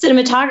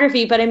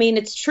cinematography, but I mean,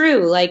 it's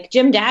true. Like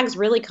Jim Daggs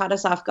really caught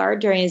us off guard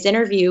during his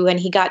interview, and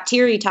he got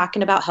teary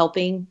talking about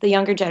helping the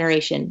younger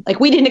generation. Like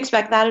we didn't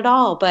expect that at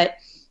all.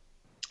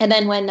 And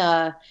then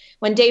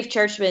when Dave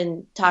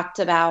Churchman talks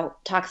about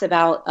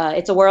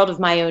it's a world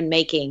of my own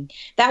making,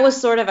 that was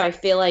sort of, I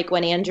feel like,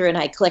 when Andrew and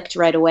I clicked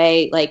right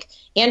away. Like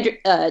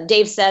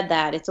Dave said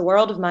that it's a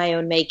world of my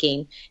own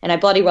making, and I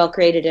bloody well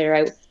created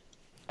it,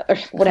 or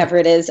whatever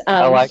it is.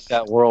 I like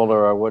that world,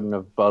 or I wouldn't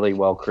have bloody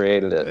well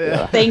created it.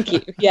 Yeah. Thank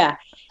you. Yeah.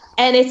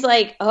 And it's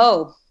like,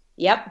 oh,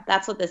 yep,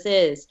 that's what this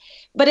is.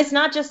 But it's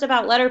not just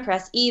about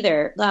letterpress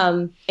either.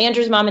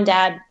 Andrew's mom and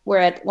dad were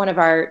at one of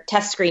our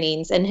test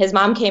screenings, and his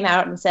mom came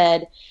out and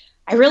said,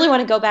 I really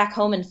want to go back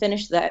home and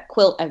finish that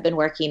quilt I've been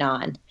working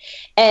on.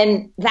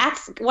 And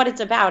that's what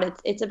it's about.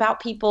 It's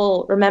about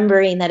people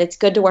remembering that it's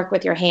good to work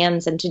with your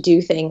hands and to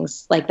do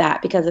things like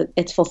that because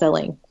it's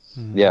fulfilling.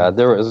 Yeah,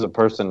 there was a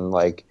person,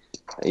 like,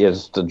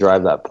 just to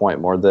drive that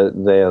point more,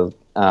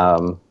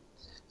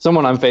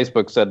 someone on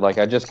Facebook said, like,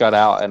 I just got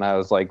out and I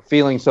was like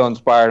feeling so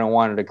inspired and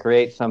wanted to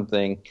create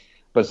something,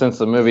 but since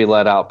the movie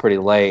let out pretty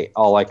late,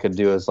 all I could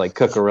do is like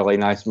cook a really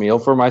nice meal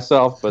for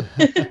myself, but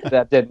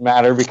that didn't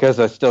matter because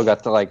I still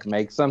got to like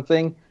make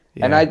something.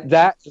 Yeah. And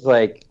that's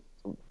like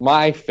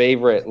my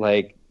favorite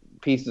like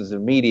pieces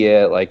of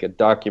media, like a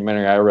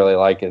documentary I really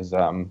like is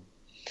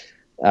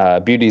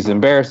Beauty's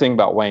Embarrassing,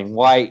 about Wayne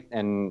White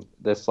and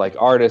this like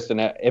artist. And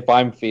if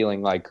I'm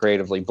feeling like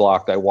creatively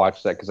blocked, I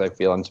watch that because I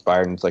feel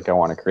inspired and it's like I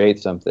want to create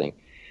something.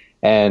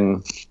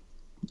 And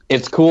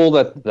it's cool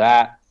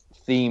that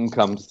theme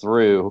comes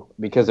through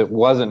because it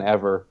wasn't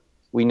ever,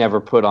 we never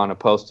put on a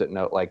Post-it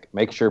note like,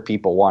 make sure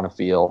people want to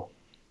feel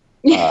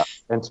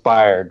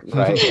inspired,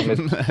 right? And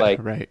it's like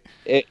right.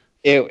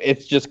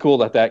 It's just cool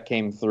that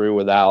came through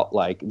without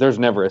like, there's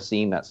never a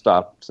scene that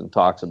stops and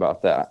talks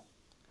about that.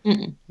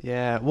 Mm-mm.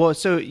 Yeah. Well,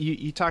 so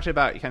you talked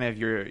about kind of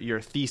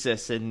your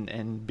thesis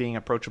and being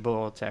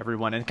approachable to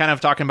everyone and kind of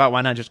talking about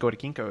why not just go to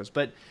Kinko's,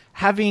 but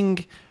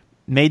having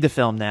made the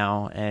film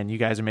now and you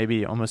guys are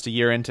maybe almost a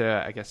year into,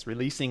 I guess,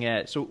 releasing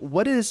it. So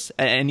what is,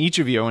 and each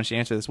of you, I want you to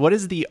answer this, what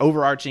is the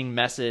overarching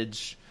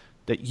message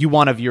that you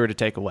want a viewer to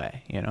take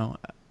away, you know?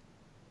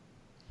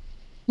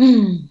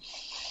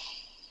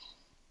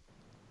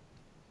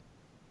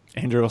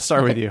 Andrew, we'll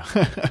start with you.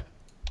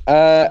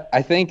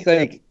 I think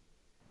like,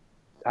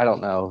 I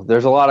don't know.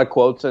 There's a lot of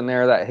quotes in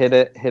there that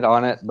hit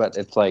on it, but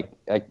it's like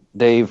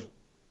Dave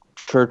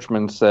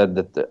Churchman said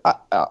that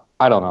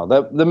I don't know.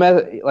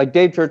 Like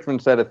Dave Churchman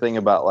said a thing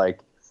about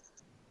like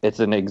it's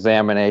an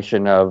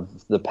examination of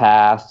the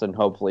past and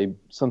hopefully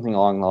something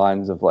along the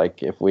lines of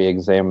like if we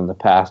examine the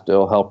past,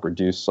 it'll help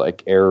reduce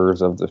like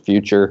errors of the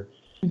future.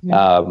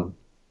 Mm-hmm.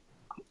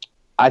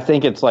 I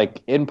think it's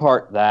like in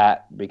part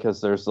that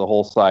because there's the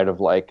whole side of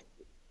like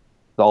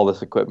all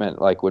this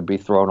equipment like would be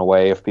thrown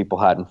away if people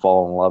hadn't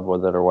fallen in love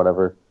with it or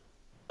whatever.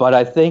 But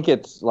I think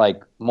it's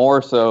like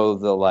more so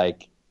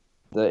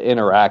the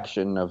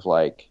interaction of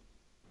like,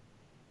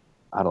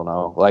 I don't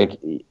know, like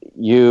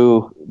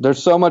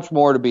there's so much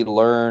more to be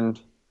learned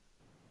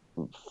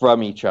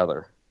from each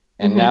other.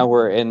 And now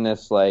we're in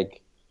this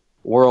like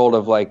world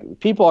of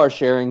like people are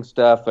sharing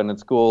stuff and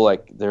it's cool.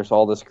 Like there's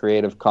all this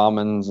Creative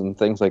Commons and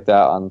things like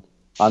that on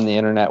the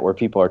internet where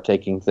people are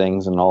taking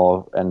things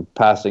and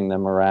passing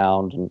them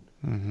around and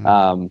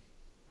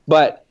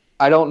but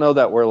I don't know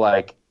that we're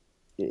like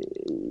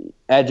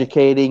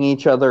educating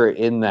each other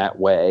in that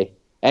way.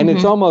 And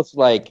it's almost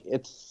like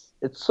it's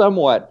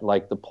somewhat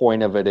like the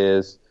point of it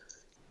is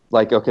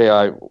like, okay,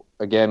 I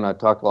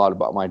talk a lot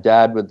about my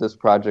dad with this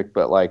project,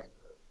 but like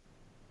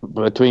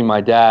between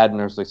my dad and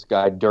there's this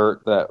guy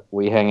Dirt that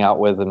we hang out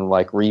with and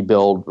like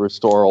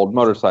restore old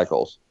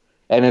motorcycles.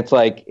 And it's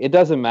like, it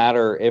doesn't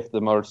matter if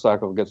the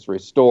motorcycle gets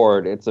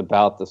restored. It's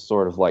about the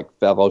sort of like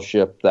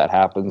fellowship that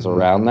happens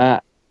around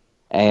that,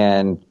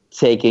 and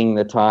taking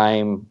the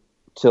time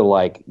to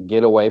like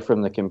get away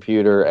from the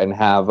computer and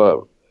have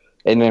an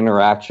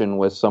interaction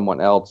with someone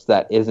else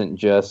that isn't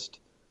just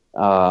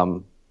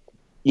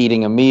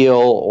eating a meal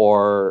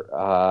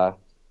or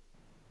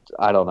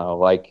I don't know,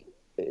 like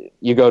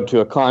you go to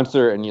a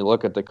concert and you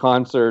look at the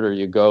concert, or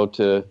you go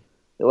to,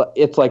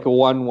 it's like a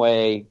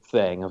one-way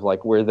thing of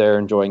like, we're there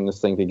enjoying this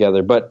thing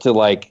together, but to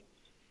like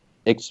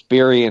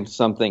experience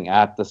something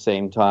at the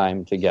same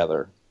time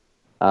together.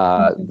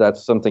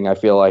 That's something I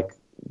feel like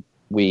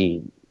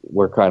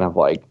we're kind of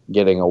like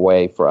getting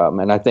away from.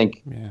 And I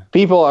think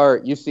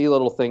people you see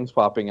little things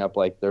popping up,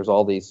 like there's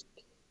all these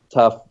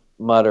Tough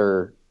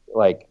Mudder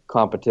like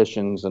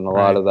competitions and a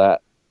lot of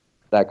that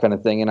kind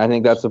of thing. And I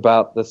think that's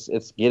about this.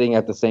 It's getting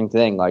at the same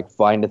thing, like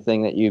find a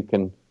thing that you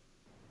can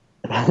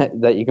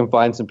that you can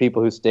find some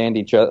people who stand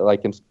each other,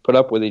 like can put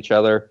up with each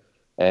other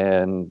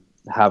and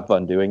have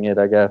fun doing it,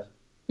 I guess.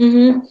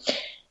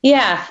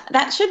 Yeah,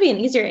 that should be an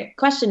easier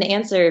question to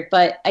answer,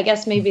 but I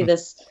guess maybe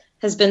this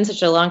has been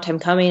such a long time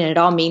coming and it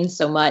all means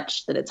so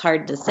much that it's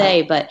hard to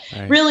say. But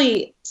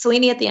really,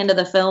 Selene at the end of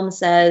the film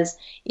says,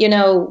 you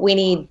know,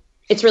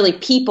 it's really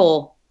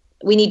people.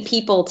 We need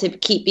people to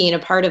keep being a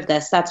part of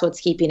this. That's what's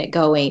keeping it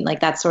going. Like,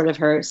 that's sort of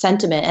her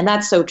sentiment. And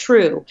that's so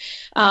true.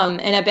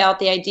 And about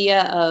the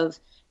idea of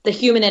the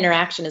human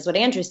interaction is what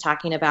Andrew's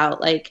talking about.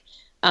 Like,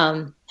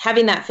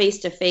 having that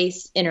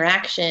face-to-face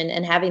interaction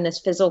and having this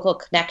physical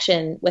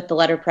connection with the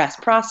letterpress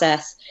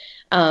process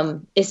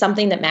is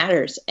something that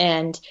matters.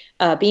 And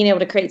being able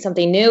to create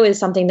something new is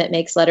something that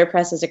makes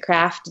letterpress as a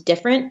craft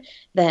different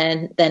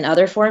than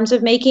other forms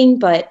of making.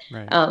 But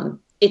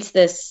it's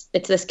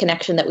this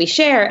connection that we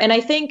share. And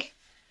I think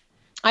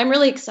I'm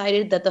really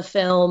excited that the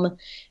film,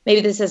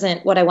 maybe this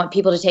isn't what I want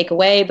people to take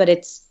away, but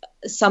it's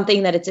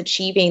something that it's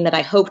achieving that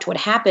I hoped would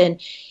happen,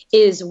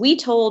 is we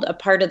told a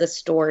part of the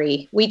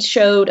story. We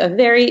showed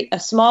a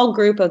small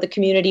group of the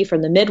community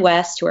from the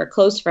Midwest who are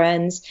close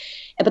friends,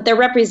 but they're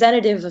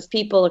representative of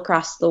people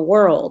across the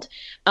world.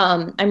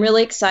 I'm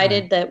really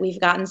excited that we've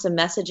gotten some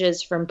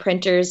messages from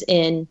printers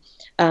in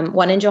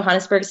one in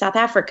Johannesburg, South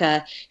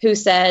Africa, who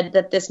said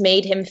that this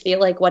made him feel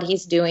like what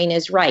he's doing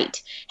is right.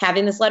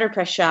 Having this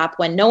letterpress shop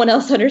when no one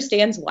else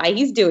understands why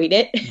he's doing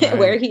it,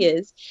 where he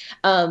is,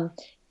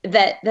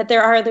 that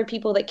there are other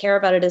people that care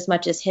about it as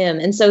much as him.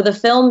 And so the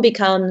film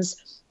becomes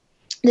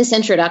this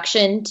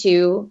introduction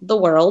to the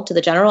world, to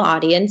the general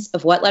audience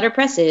of what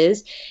letterpress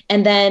is.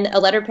 And then a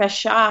letterpress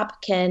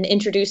shop can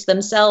introduce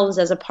themselves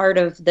as a part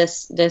of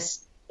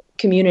this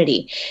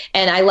community.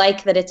 And I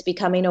like that it's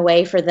becoming a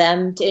way for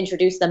them to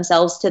introduce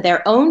themselves to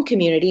their own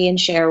community and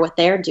share what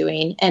they're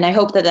doing. And I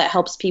hope that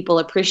helps people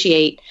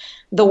appreciate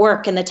the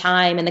work and the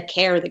time and the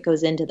care that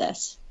goes into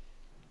this.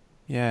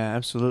 Yeah,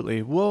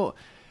 absolutely. Well,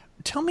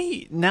 tell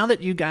me, now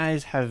that you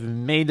guys have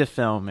made the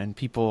film and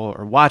people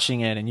are watching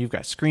it and you've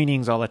got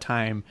screenings all the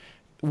time,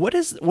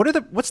 what's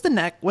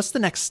the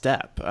next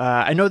step?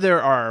 I know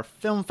there are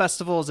film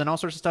festivals and all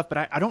sorts of stuff,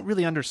 but I don't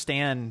really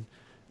understand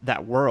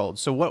that world.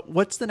 So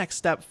what's the next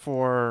step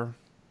for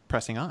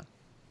pressing on?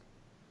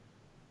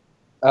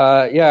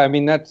 I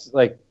mean, that's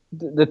like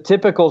the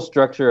typical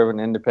structure of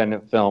an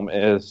independent film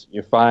is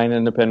you find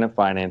independent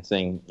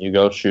financing, you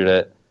go shoot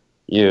it,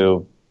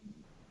 you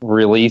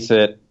release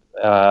it,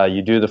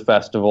 you do the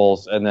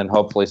festivals, and then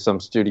hopefully some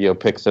studio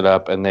picks it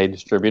up and they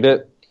distribute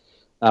it.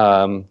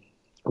 That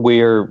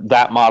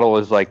model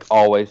is like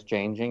always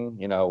changing.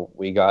 You know,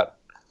 we got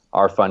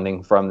our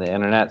funding from the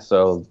internet,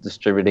 so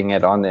distributing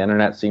it on the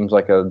internet seems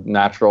like a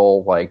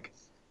natural like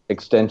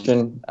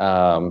extension.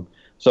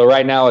 So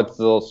right now it's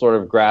the sort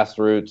of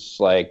grassroots,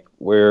 like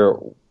we're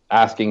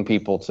asking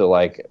people to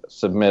like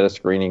submit a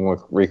screening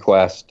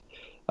request,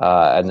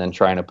 and then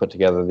trying to put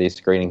together these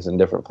screenings in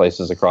different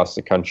places across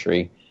the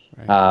country.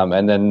 Right.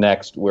 And then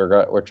next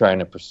we're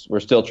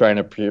still trying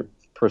to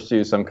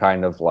pursue some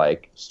kind of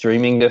like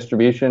streaming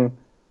distribution,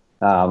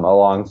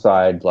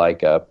 alongside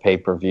like a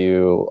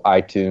pay-per-view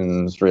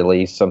iTunes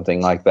release,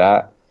 something like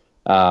that.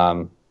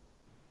 And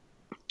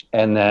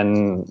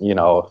then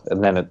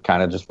it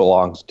kind of just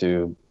belongs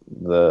to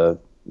the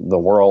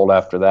world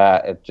after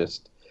that.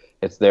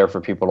 It's there for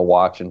people to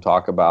watch and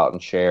talk about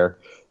and share.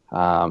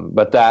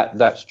 But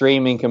that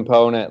streaming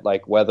component,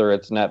 like whether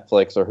it's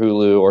Netflix or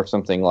Hulu or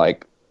something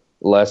like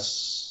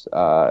less,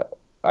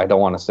 I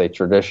don't want to say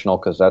traditional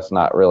because that's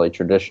not really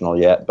traditional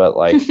yet, but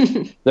like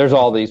there's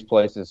all these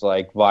places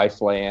like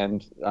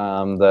Viceland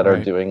that are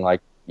doing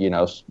like,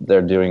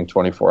 they're doing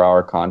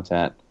 24-hour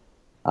content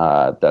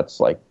that's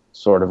like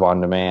sort of on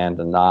demand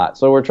and not.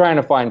 So we're trying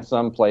to find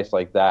some place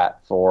like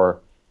that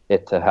for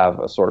it to have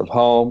a sort of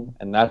home,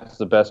 and that's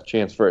the best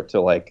chance for it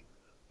to like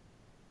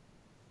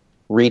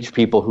reach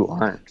people who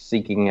aren't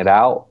seeking it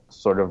out,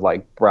 sort of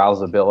like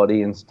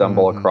browsability and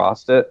stumble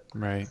across it.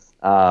 Right.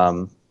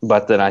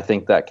 But then I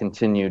think that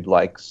continued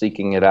like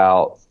seeking it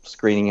out,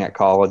 screening at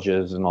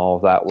colleges and all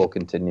of that will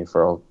continue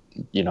for,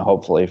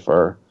 hopefully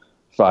for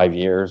 5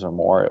 years or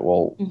more. It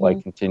will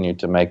like continue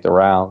to make the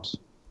rounds.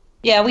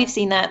 Yeah, we've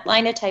seen that.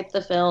 Linotype,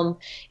 the film,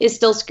 is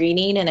still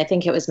screening, and I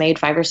think it was made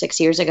 5 or 6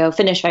 years ago,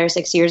 finished 5 or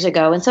 6 years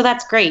ago, and so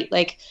that's great.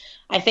 Like,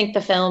 I think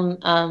the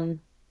film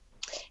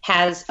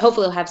has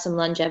hopefully will have some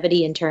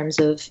longevity in terms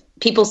of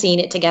people seeing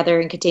it together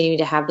and continuing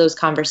to have those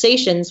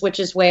conversations, which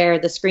is where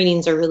the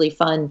screenings are really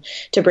fun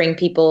to bring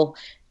people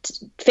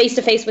face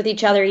to face with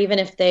each other, even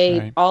if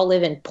they all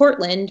live in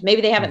Portland.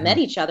 Maybe they haven't met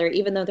each other,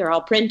 even though they're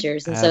all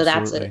printers. And so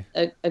that's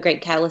a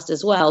great catalyst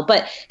as well.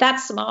 But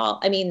that's small.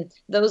 I mean,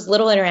 those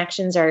little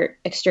interactions are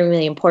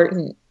extremely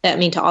important. I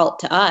mean, to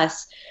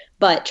us,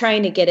 but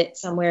trying to get it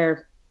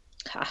somewhere,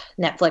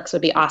 Netflix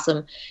would be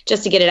awesome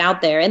just to get it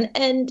out there.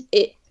 And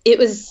it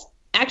was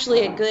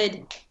actually a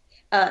good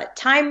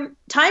time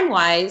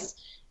wise.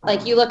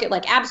 Like, you look at,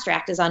 like,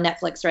 Abstract is on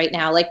Netflix right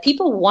now. Like,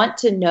 people want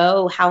to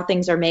know how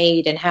things are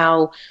made and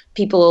how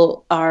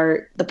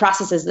the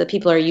processes that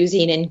people are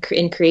using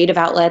in creative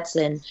outlets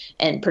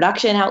and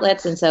production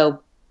outlets. And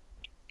so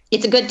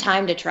it's a good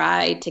time to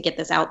try to get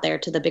this out there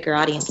to the bigger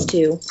audience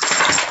too.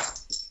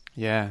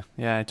 Yeah,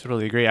 I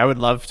totally agree. I would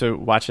love to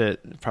watch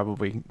it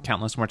probably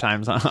countless more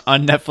times on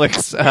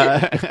Netflix,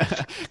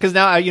 because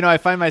now I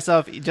find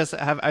myself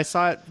I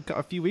saw it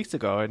a few weeks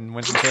ago in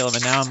Winston-Salem,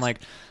 and now I'm like,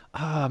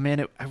 oh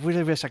man, I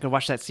really wish I could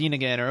watch that scene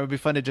again, or it would be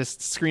fun to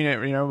just screen it,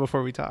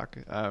 before we talk.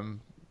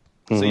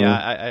 So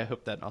yeah, I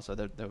hope that also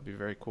that would be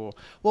very cool.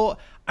 Well,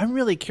 I'm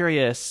really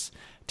curious.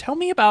 Tell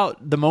me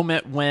about the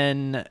moment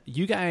when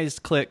you guys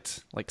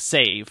clicked like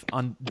save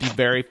on the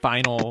very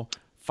final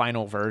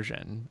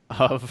version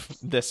of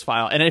this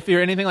file. And if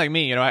you're anything like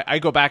me, I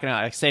go back and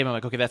I save. I'm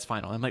like, okay, that's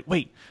final. I'm like,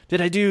 wait, did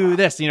I do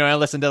this? I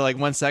listened to like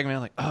one segment.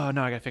 I'm like, oh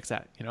no, I gotta fix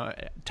that.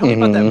 Tell me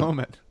about that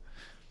moment.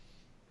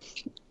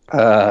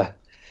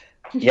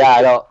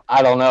 Yeah,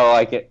 I don't know.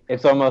 Like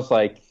it's almost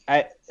like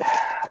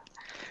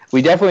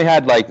we definitely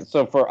had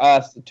so for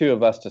us, the two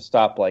of us, to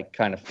stop like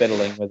kind of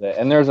fiddling with it.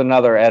 And there's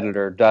another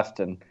editor,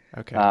 Dustin,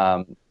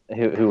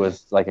 who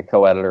was like a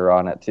co-editor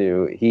on it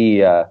too.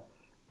 He,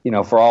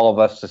 for all of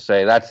us to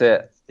say, that's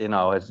it,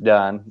 it's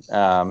done.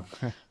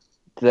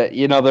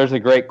 There's a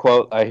great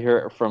quote I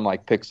hear from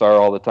like Pixar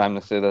all the time.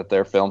 They say that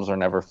their films are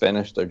never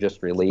finished; they're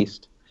just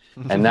released,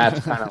 and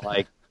that's kind of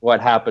like what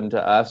happened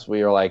to us.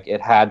 We were like, it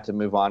had to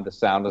move on to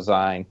sound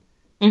design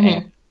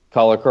and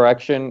color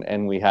correction,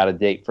 and we had a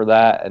date for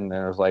that, and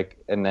there was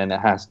and then it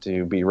has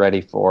to be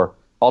ready for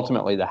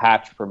ultimately the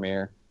Hatch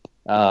premiere,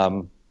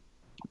 and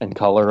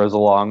color is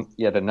along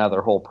yet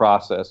another whole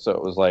process. So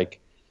it was like,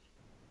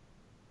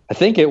 I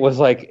think it was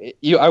like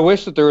I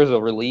wish that there was a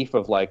relief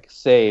of like,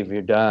 save,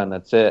 you're done,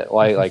 that's it,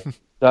 like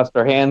dust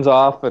our hands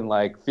off and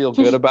like feel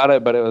good about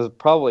it. But it was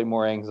probably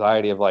more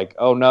anxiety of like,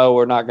 oh no,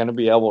 we're not going to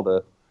be able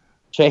to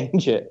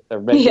change it or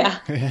make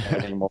it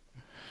anymore.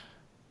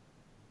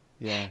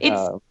 Yeah,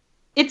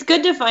 it's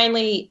good to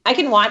finally, I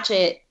can watch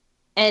it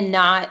and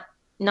not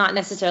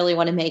necessarily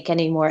want to make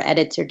any more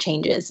edits or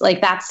changes.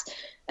 Like, that's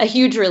a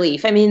huge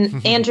relief. I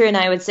mean, Andrew and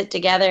I would sit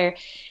together,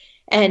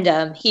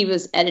 and he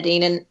was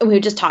editing, and we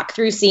would just talk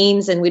through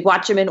scenes, and we'd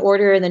watch them in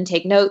order and then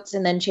take notes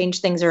and then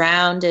change things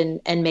around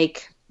and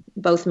make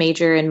both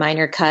major and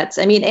minor cuts.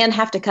 I mean, and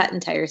have to cut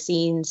entire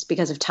scenes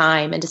because of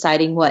time and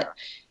deciding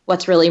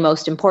what's really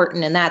most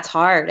important. And that's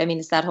hard. I mean,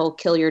 it's that whole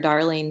kill your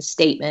darlings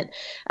statement.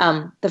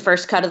 The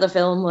first cut of the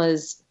film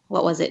was,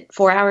 what was it?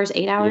 4 hours,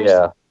 8 hours?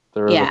 Yeah.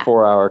 There was a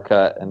 4-hour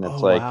cut, and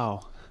it's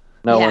wow.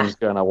 No one's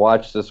going to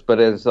watch this, but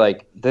it's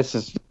like, this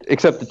is,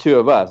 except the two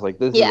of us, like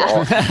this is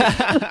all.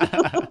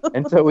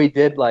 And so we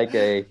did like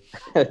a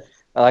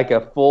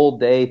full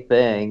day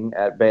thing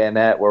at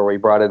Bayonet where we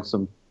brought in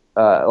some,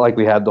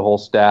 we had the whole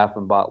staff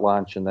and bought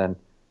lunch, and then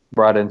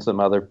brought in some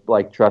other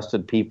like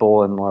trusted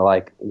people, and we're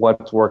like,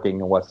 what's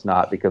working and what's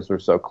not, because we're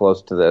so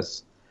close to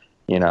this,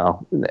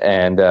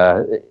 and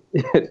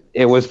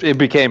it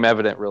became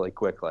evident really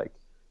quick, like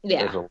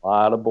there's a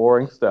lot of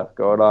boring stuff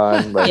going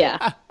on,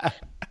 but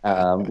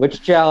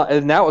which challenge,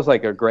 and that was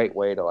like a great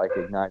way to like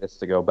ignite us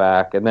to go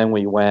back. And then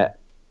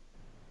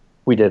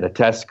we did a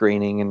test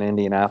screening in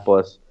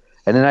Indianapolis,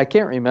 and then I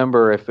can't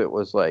remember if it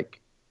was like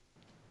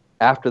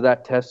after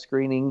that test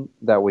screening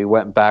that we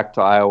went back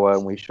to Iowa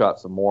and we shot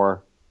some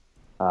more,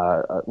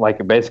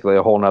 like basically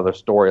a whole nother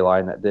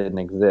storyline that didn't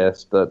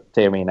exist, the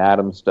Tammy and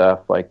Adam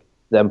stuff, like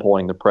them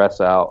pulling the press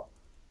out.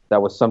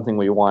 That was something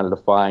we wanted to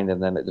find,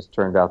 and then it just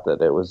turned out that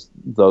it was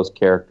those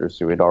characters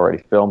who we'd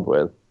already filmed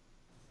with.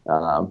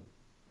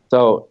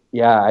 So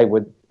yeah, I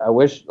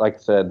wish, like I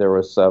said, there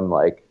was some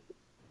like,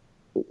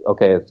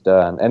 okay, it's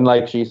done. And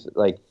like she's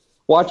like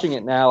watching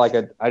it now, like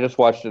I just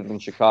watched it in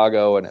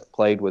Chicago, and it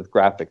played with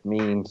Graphic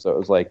Means, so it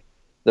was like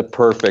this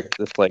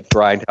like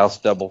grindhouse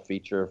double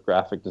feature of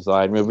graphic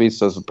design movies,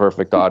 so it's a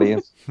perfect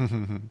audience.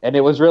 And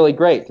it was really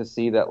great to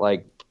see that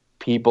like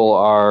people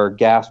are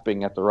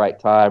gasping at the right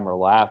time, or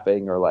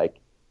laughing, or like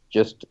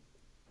just,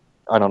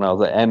 I don't know,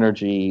 the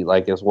energy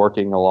like is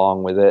working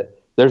along with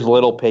it. There's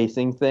little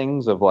pacing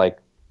things of like,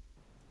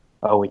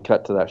 oh, we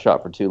cut to that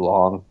shot for too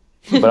long,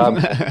 but I'm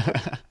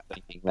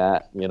thinking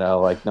that,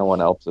 like no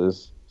one else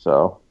is.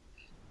 So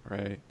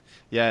right.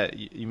 Yeah,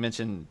 you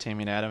mentioned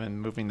Tammy and Adam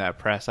and moving that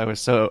press. I was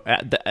so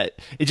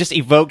it just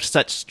evoked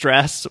such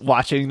stress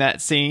watching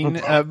that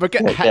scene.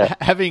 Because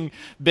having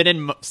been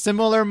in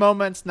similar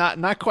moments,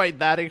 not quite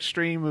that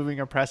extreme, moving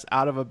a press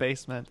out of a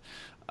basement.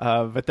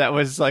 But that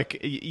was like,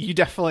 you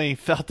definitely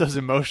felt those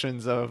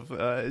emotions of,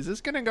 is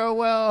this going to go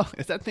well?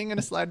 Is that thing going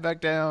to slide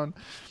back down?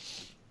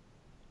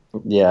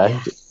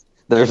 Yeah.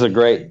 There's a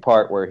great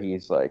part where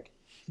he's like,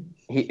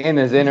 in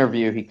his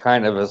interview, he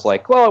kind of is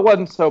like, well, it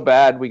wasn't so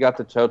bad. We got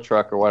the tow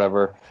truck or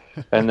whatever.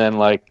 And then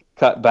like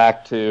cut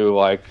back to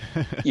like,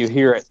 you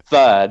hear it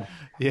thud.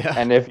 Yeah.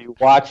 And if you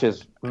watch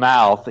his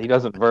mouth, he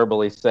doesn't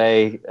verbally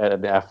say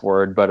an F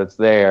word, but it's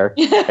there.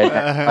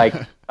 And like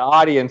the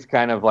audience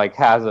kind of like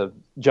has a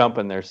jump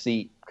in their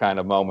seat kind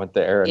of moment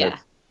there. And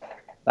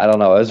I don't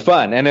know. It was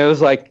fun. And it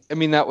was like, I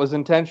mean, that was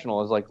intentional.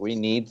 It was like, we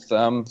need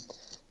some,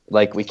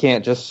 like, we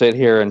can't just sit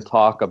here and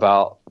talk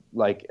about,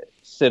 like,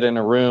 sit in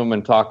a room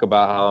and talk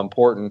about how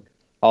important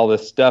all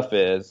this stuff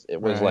is.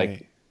 It was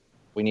like,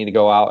 we need to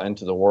go out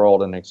into the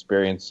world and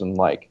experience some,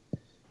 like,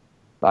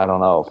 I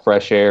don't know,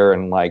 fresh air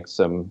and like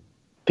some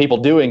people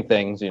doing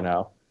things, you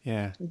know.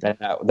 Yeah. And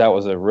that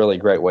was a really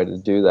great way to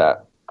do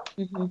that.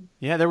 Mm-hmm.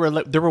 Yeah, there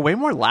were way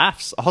more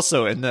laughs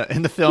also in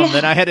the film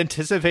than I had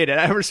anticipated.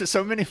 There were just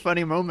so many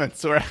funny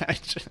moments where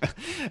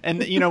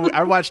and you know,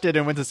 I watched it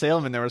in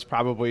Winston-Salem and there was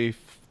probably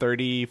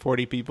 30,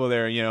 40 people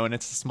there, you know, and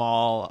it's a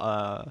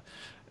small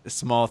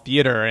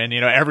theater, and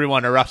you know,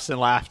 everyone erupts in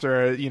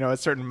laughter, you know, at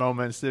certain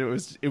moments. It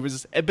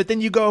was but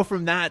then you go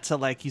from that to,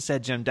 like you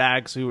said, Jim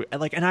Daggs, who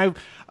like, and I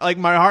like,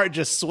 my heart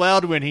just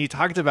swelled when he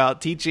talked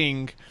about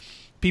teaching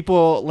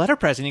people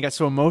letterpress, and he got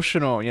so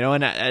emotional, you know,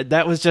 and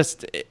that was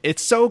just,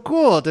 it's so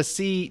cool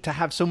to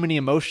have so many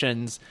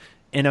emotions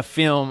in a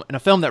film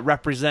that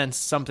represents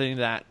something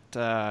that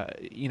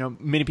you know,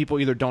 many people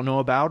either don't know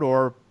about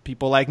or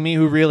people like me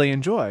who really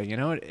enjoy, you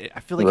know. I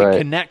feel like it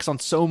connects on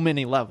so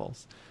many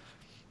levels.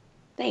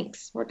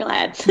 Thanks. We're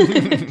glad.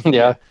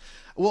 Yeah.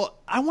 Well,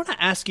 I want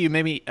to ask you,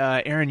 maybe,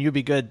 Aaron, you'd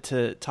be good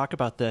to talk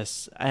about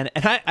this. And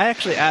I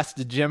actually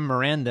asked Jim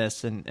Moran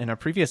this in a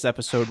previous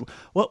episode.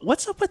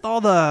 What's up with all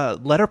the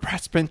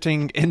letterpress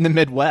printing in the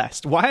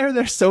Midwest? Why are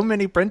there so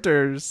many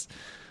printers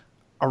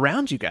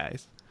around you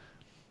guys?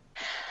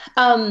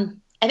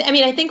 I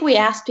mean, I think we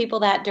asked people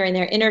that during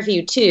their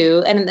interview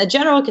too. And the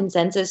general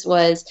consensus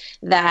was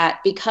that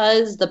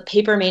because the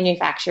paper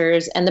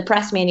manufacturers and the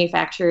press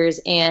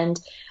manufacturers and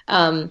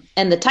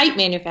the type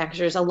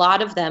manufacturers, a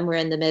lot of them were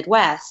in the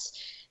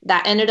Midwest,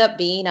 that ended up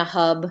being a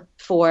hub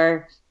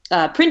for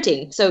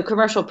printing. So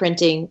commercial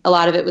printing, a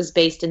lot of it was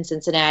based in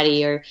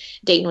Cincinnati, or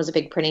Dayton was a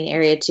big printing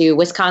area too.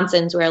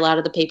 Wisconsin's where a lot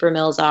of the paper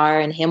mills are,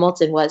 and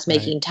Hamilton was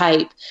making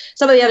type.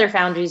 Some of the other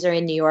foundries are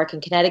in New York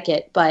and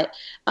Connecticut, but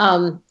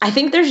I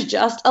think there's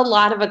just a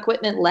lot of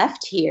equipment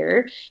left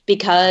here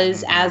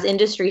because as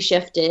industry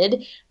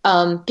shifted,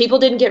 people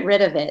didn't get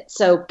rid of it.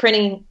 So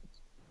print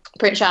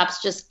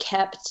shops just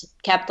kept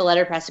the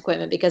letterpress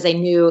equipment because they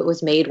knew it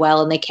was made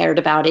well and they cared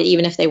about it,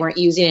 even if they weren't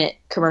using it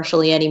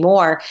commercially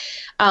anymore.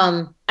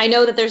 I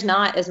know that there's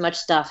not as much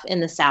stuff in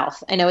the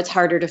South. I know it's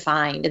harder to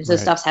find, and so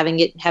stuff's having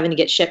to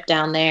get shipped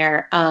down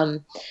there.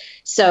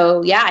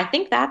 So yeah, I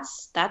think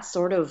that's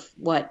sort of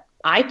what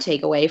I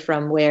take away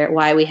from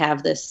why we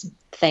have this,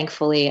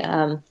 thankfully,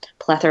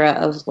 plethora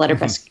of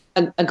letterpress.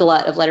 A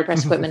glut of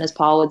letterpress equipment, as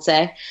Paul would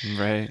say.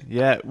 Right.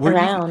 Yeah. Were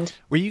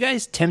you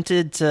guys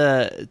tempted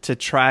to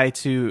try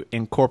to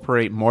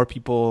incorporate more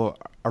people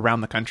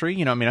around the country?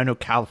 You know, I mean, I know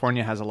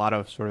California has a lot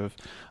of sort of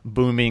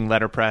booming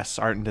letterpress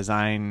art and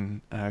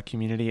design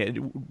community.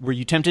 Were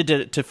you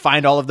tempted to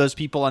find all of those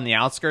people on the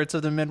outskirts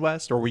of the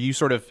Midwest, or were you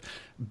sort of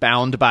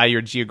bound by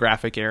your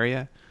geographic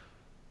area?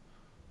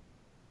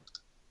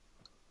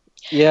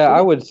 Yeah,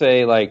 I would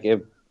say like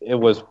it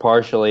was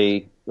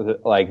partially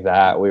like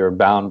that. We were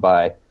bound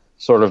by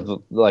sort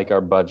of like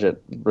our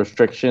budget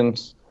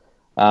restrictions.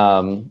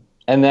 And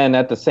then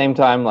at the same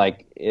time,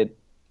 like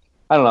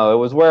I don't know, it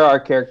was where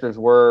our characters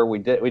were. We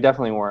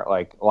definitely weren't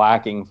like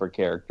lacking for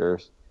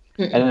characters.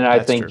 And then I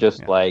think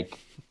like,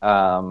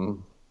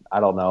 I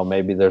don't know,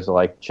 maybe there's a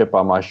like chip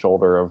on my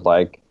shoulder of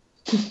like,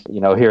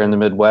 you know, here in the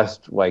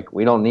Midwest, like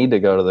we don't need to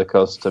go to the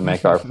coast to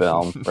make our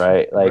film,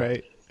 right?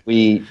 Like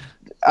we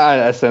had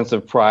a sense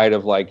of pride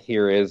of like,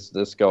 here is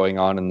this going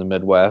on in the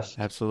Midwest.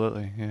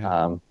 Absolutely.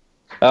 Yeah.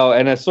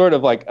 And a sort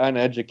of like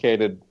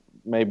uneducated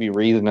maybe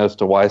reason as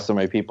to why so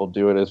many people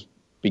do it is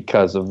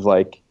because of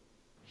like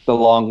the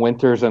long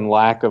winters and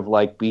lack of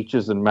like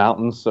beaches and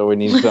mountains. So we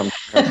need some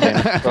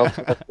at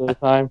the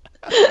time.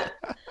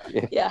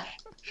 Yeah.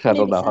 I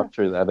don't know how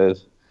true that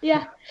is.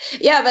 Yeah.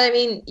 Yeah, but I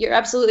mean, you're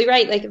absolutely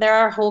right. Like there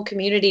are whole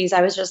communities.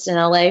 I was just in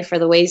LA for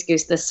the Ways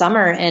Goose this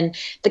summer, and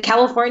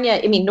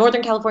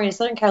Northern California,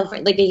 Southern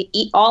California, like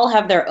they all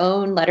have their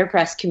own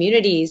letterpress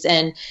communities.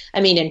 And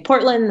I mean, in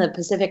Portland, the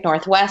Pacific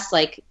Northwest,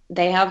 like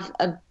they have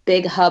a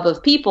big hub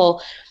of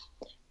people.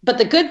 But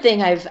the good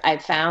thing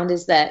I've found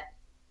is that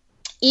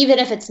even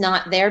if it's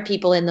not their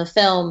people in the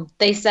film,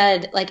 they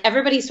said like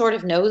everybody sort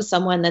of knows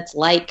someone that's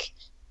like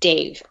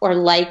Dave or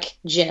like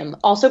Jim.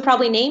 Also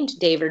probably named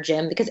Dave or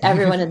Jim because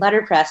everyone in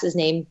letterpress is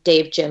named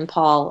Dave, Jim,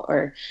 Paul,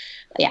 or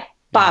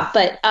Bob.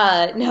 But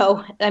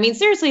no, I mean,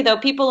 seriously though,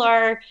 people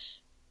are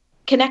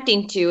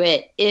connecting to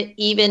it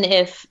even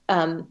if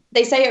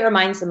they say it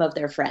reminds them of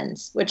their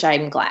friends, which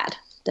I'm glad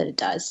that it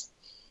does.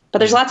 But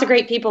there's lots of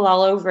great people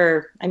all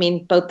over, I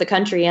mean, both the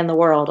country and the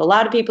world. A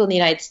lot of people in the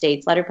United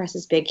States. Letterpress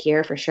is big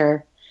here for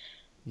sure.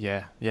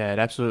 Yeah, it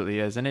absolutely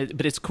is.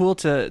 But it's cool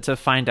to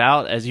find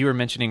out, as you were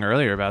mentioning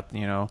earlier about,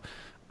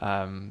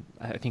 I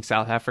think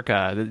South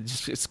Africa.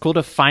 It's cool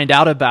to find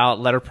out about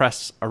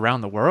letterpress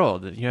around the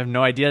world. You have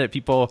no idea that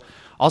people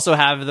also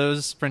have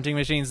those printing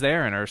machines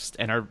there and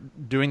are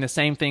doing the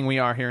same thing we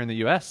are here in the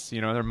U.S.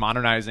 They're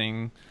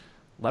modernizing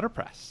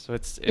letterpress. So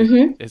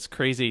it's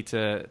crazy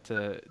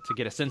to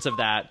get a sense of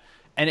that.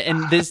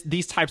 And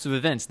these types of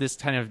events, this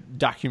kind of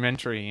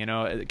documentary,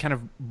 kind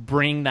of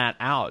bring that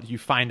out. You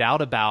find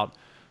out about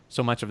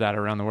so much of that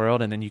around the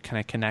world, and then you kind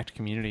of connect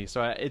communities.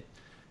 So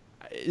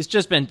it's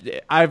just been,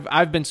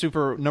 I've been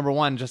super, number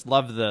one, just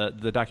love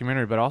the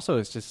documentary, but also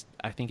it's just,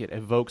 I think it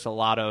evokes a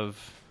lot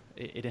of,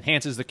 it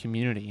enhances the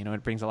community.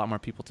 It brings a lot more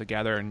people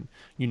together and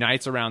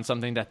unites around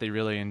something that they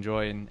really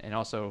enjoy, and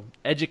also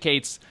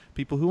educates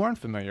people who aren't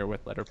familiar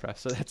with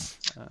letterpress. So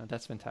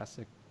that's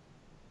fantastic.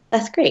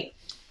 That's great.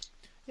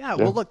 Yeah.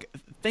 Well, look,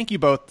 thank you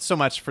both so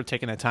much for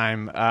taking the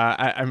time.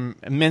 I'm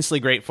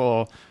immensely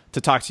grateful to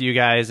talk to you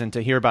guys and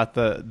to hear about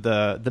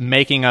the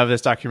making of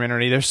this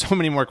documentary. There's so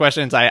many more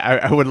questions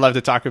I would love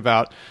to talk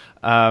about.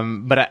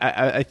 But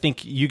I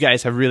think you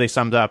guys have really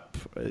summed up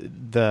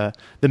the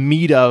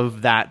meat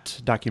of that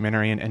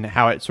documentary and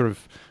how it sort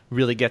of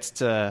really gets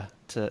to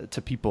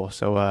people.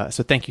 So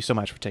thank you so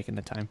much for taking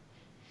the time.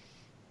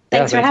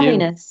 Thanks for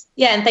having us.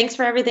 Yeah. And thanks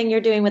for everything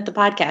you're doing with the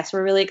podcast.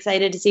 We're really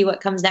excited to see what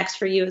comes next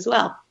for you as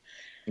well.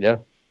 Yeah.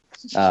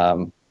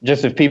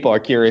 Just if people are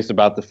curious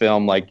about the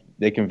film, like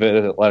they can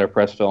visit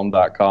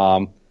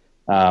letterpressfilm.com.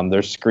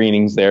 There's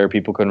screenings there.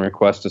 People can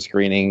request a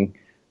screening.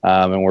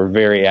 And we're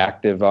very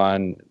active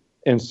on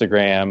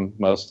Instagram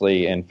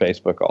mostly and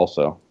Facebook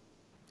also.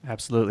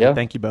 Absolutely. Yeah.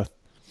 Thank you both.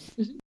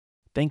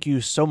 Thank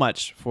you so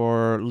much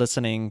for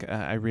listening.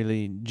 I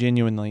really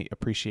genuinely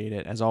appreciate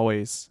it, as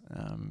always.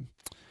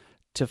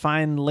 To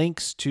find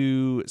links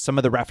to some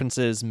of the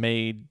references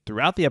made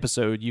throughout the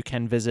episode, you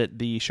can visit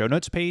the show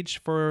notes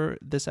page for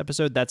this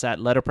episode. That's at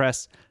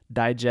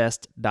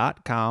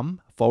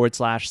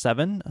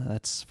letterpressdigest.com/7.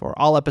 That's for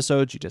all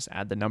episodes. You just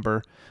add the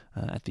number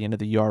at the end of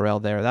the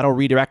URL there. That'll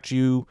redirect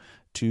you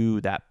to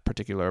that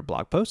particular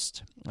blog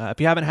post. If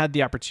you haven't had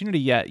the opportunity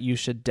yet, you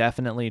should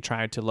definitely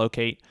try to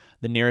locate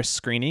the nearest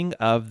screening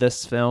of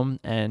this film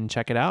and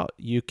check it out.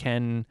 You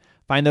can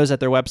find those at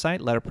their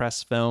website,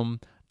 letterpressfilm.com.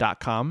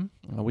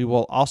 We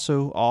will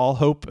also all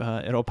hope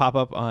it'll pop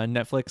up on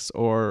Netflix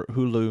or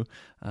Hulu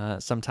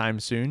sometime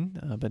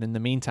soon. But in the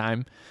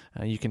meantime,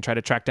 you can try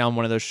to track down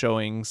one of those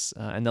showings.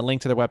 And the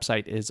link to their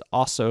website is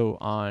also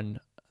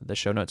on the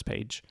show notes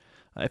page.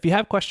 If you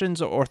have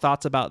questions or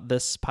thoughts about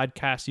this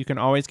podcast, you can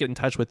always get in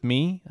touch with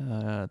me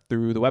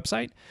through the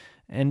website.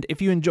 And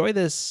if you enjoy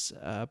this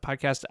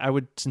podcast, I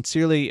would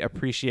sincerely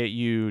appreciate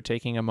you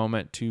taking a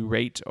moment to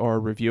rate or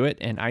review it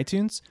in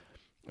iTunes.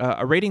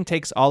 A rating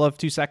takes all of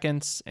 2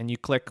 seconds, and you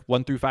click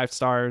 1 through 5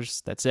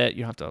 stars. That's it.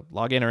 You don't have to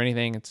log in or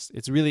anything.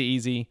 It's really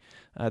easy.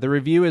 The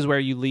review is where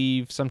you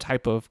leave some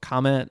type of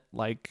comment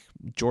like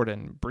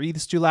Jordan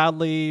breathes too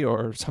loudly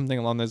or something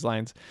along those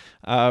lines.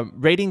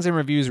 Ratings and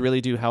reviews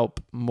really do help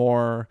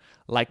more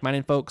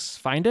like-minded folks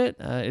find it.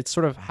 It's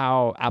sort of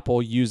how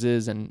Apple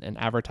uses and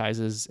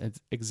advertises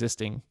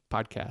existing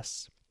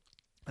podcasts.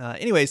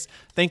 Anyways,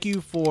 thank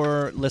you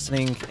for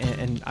listening,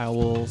 and I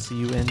will see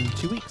you in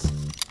 2 weeks.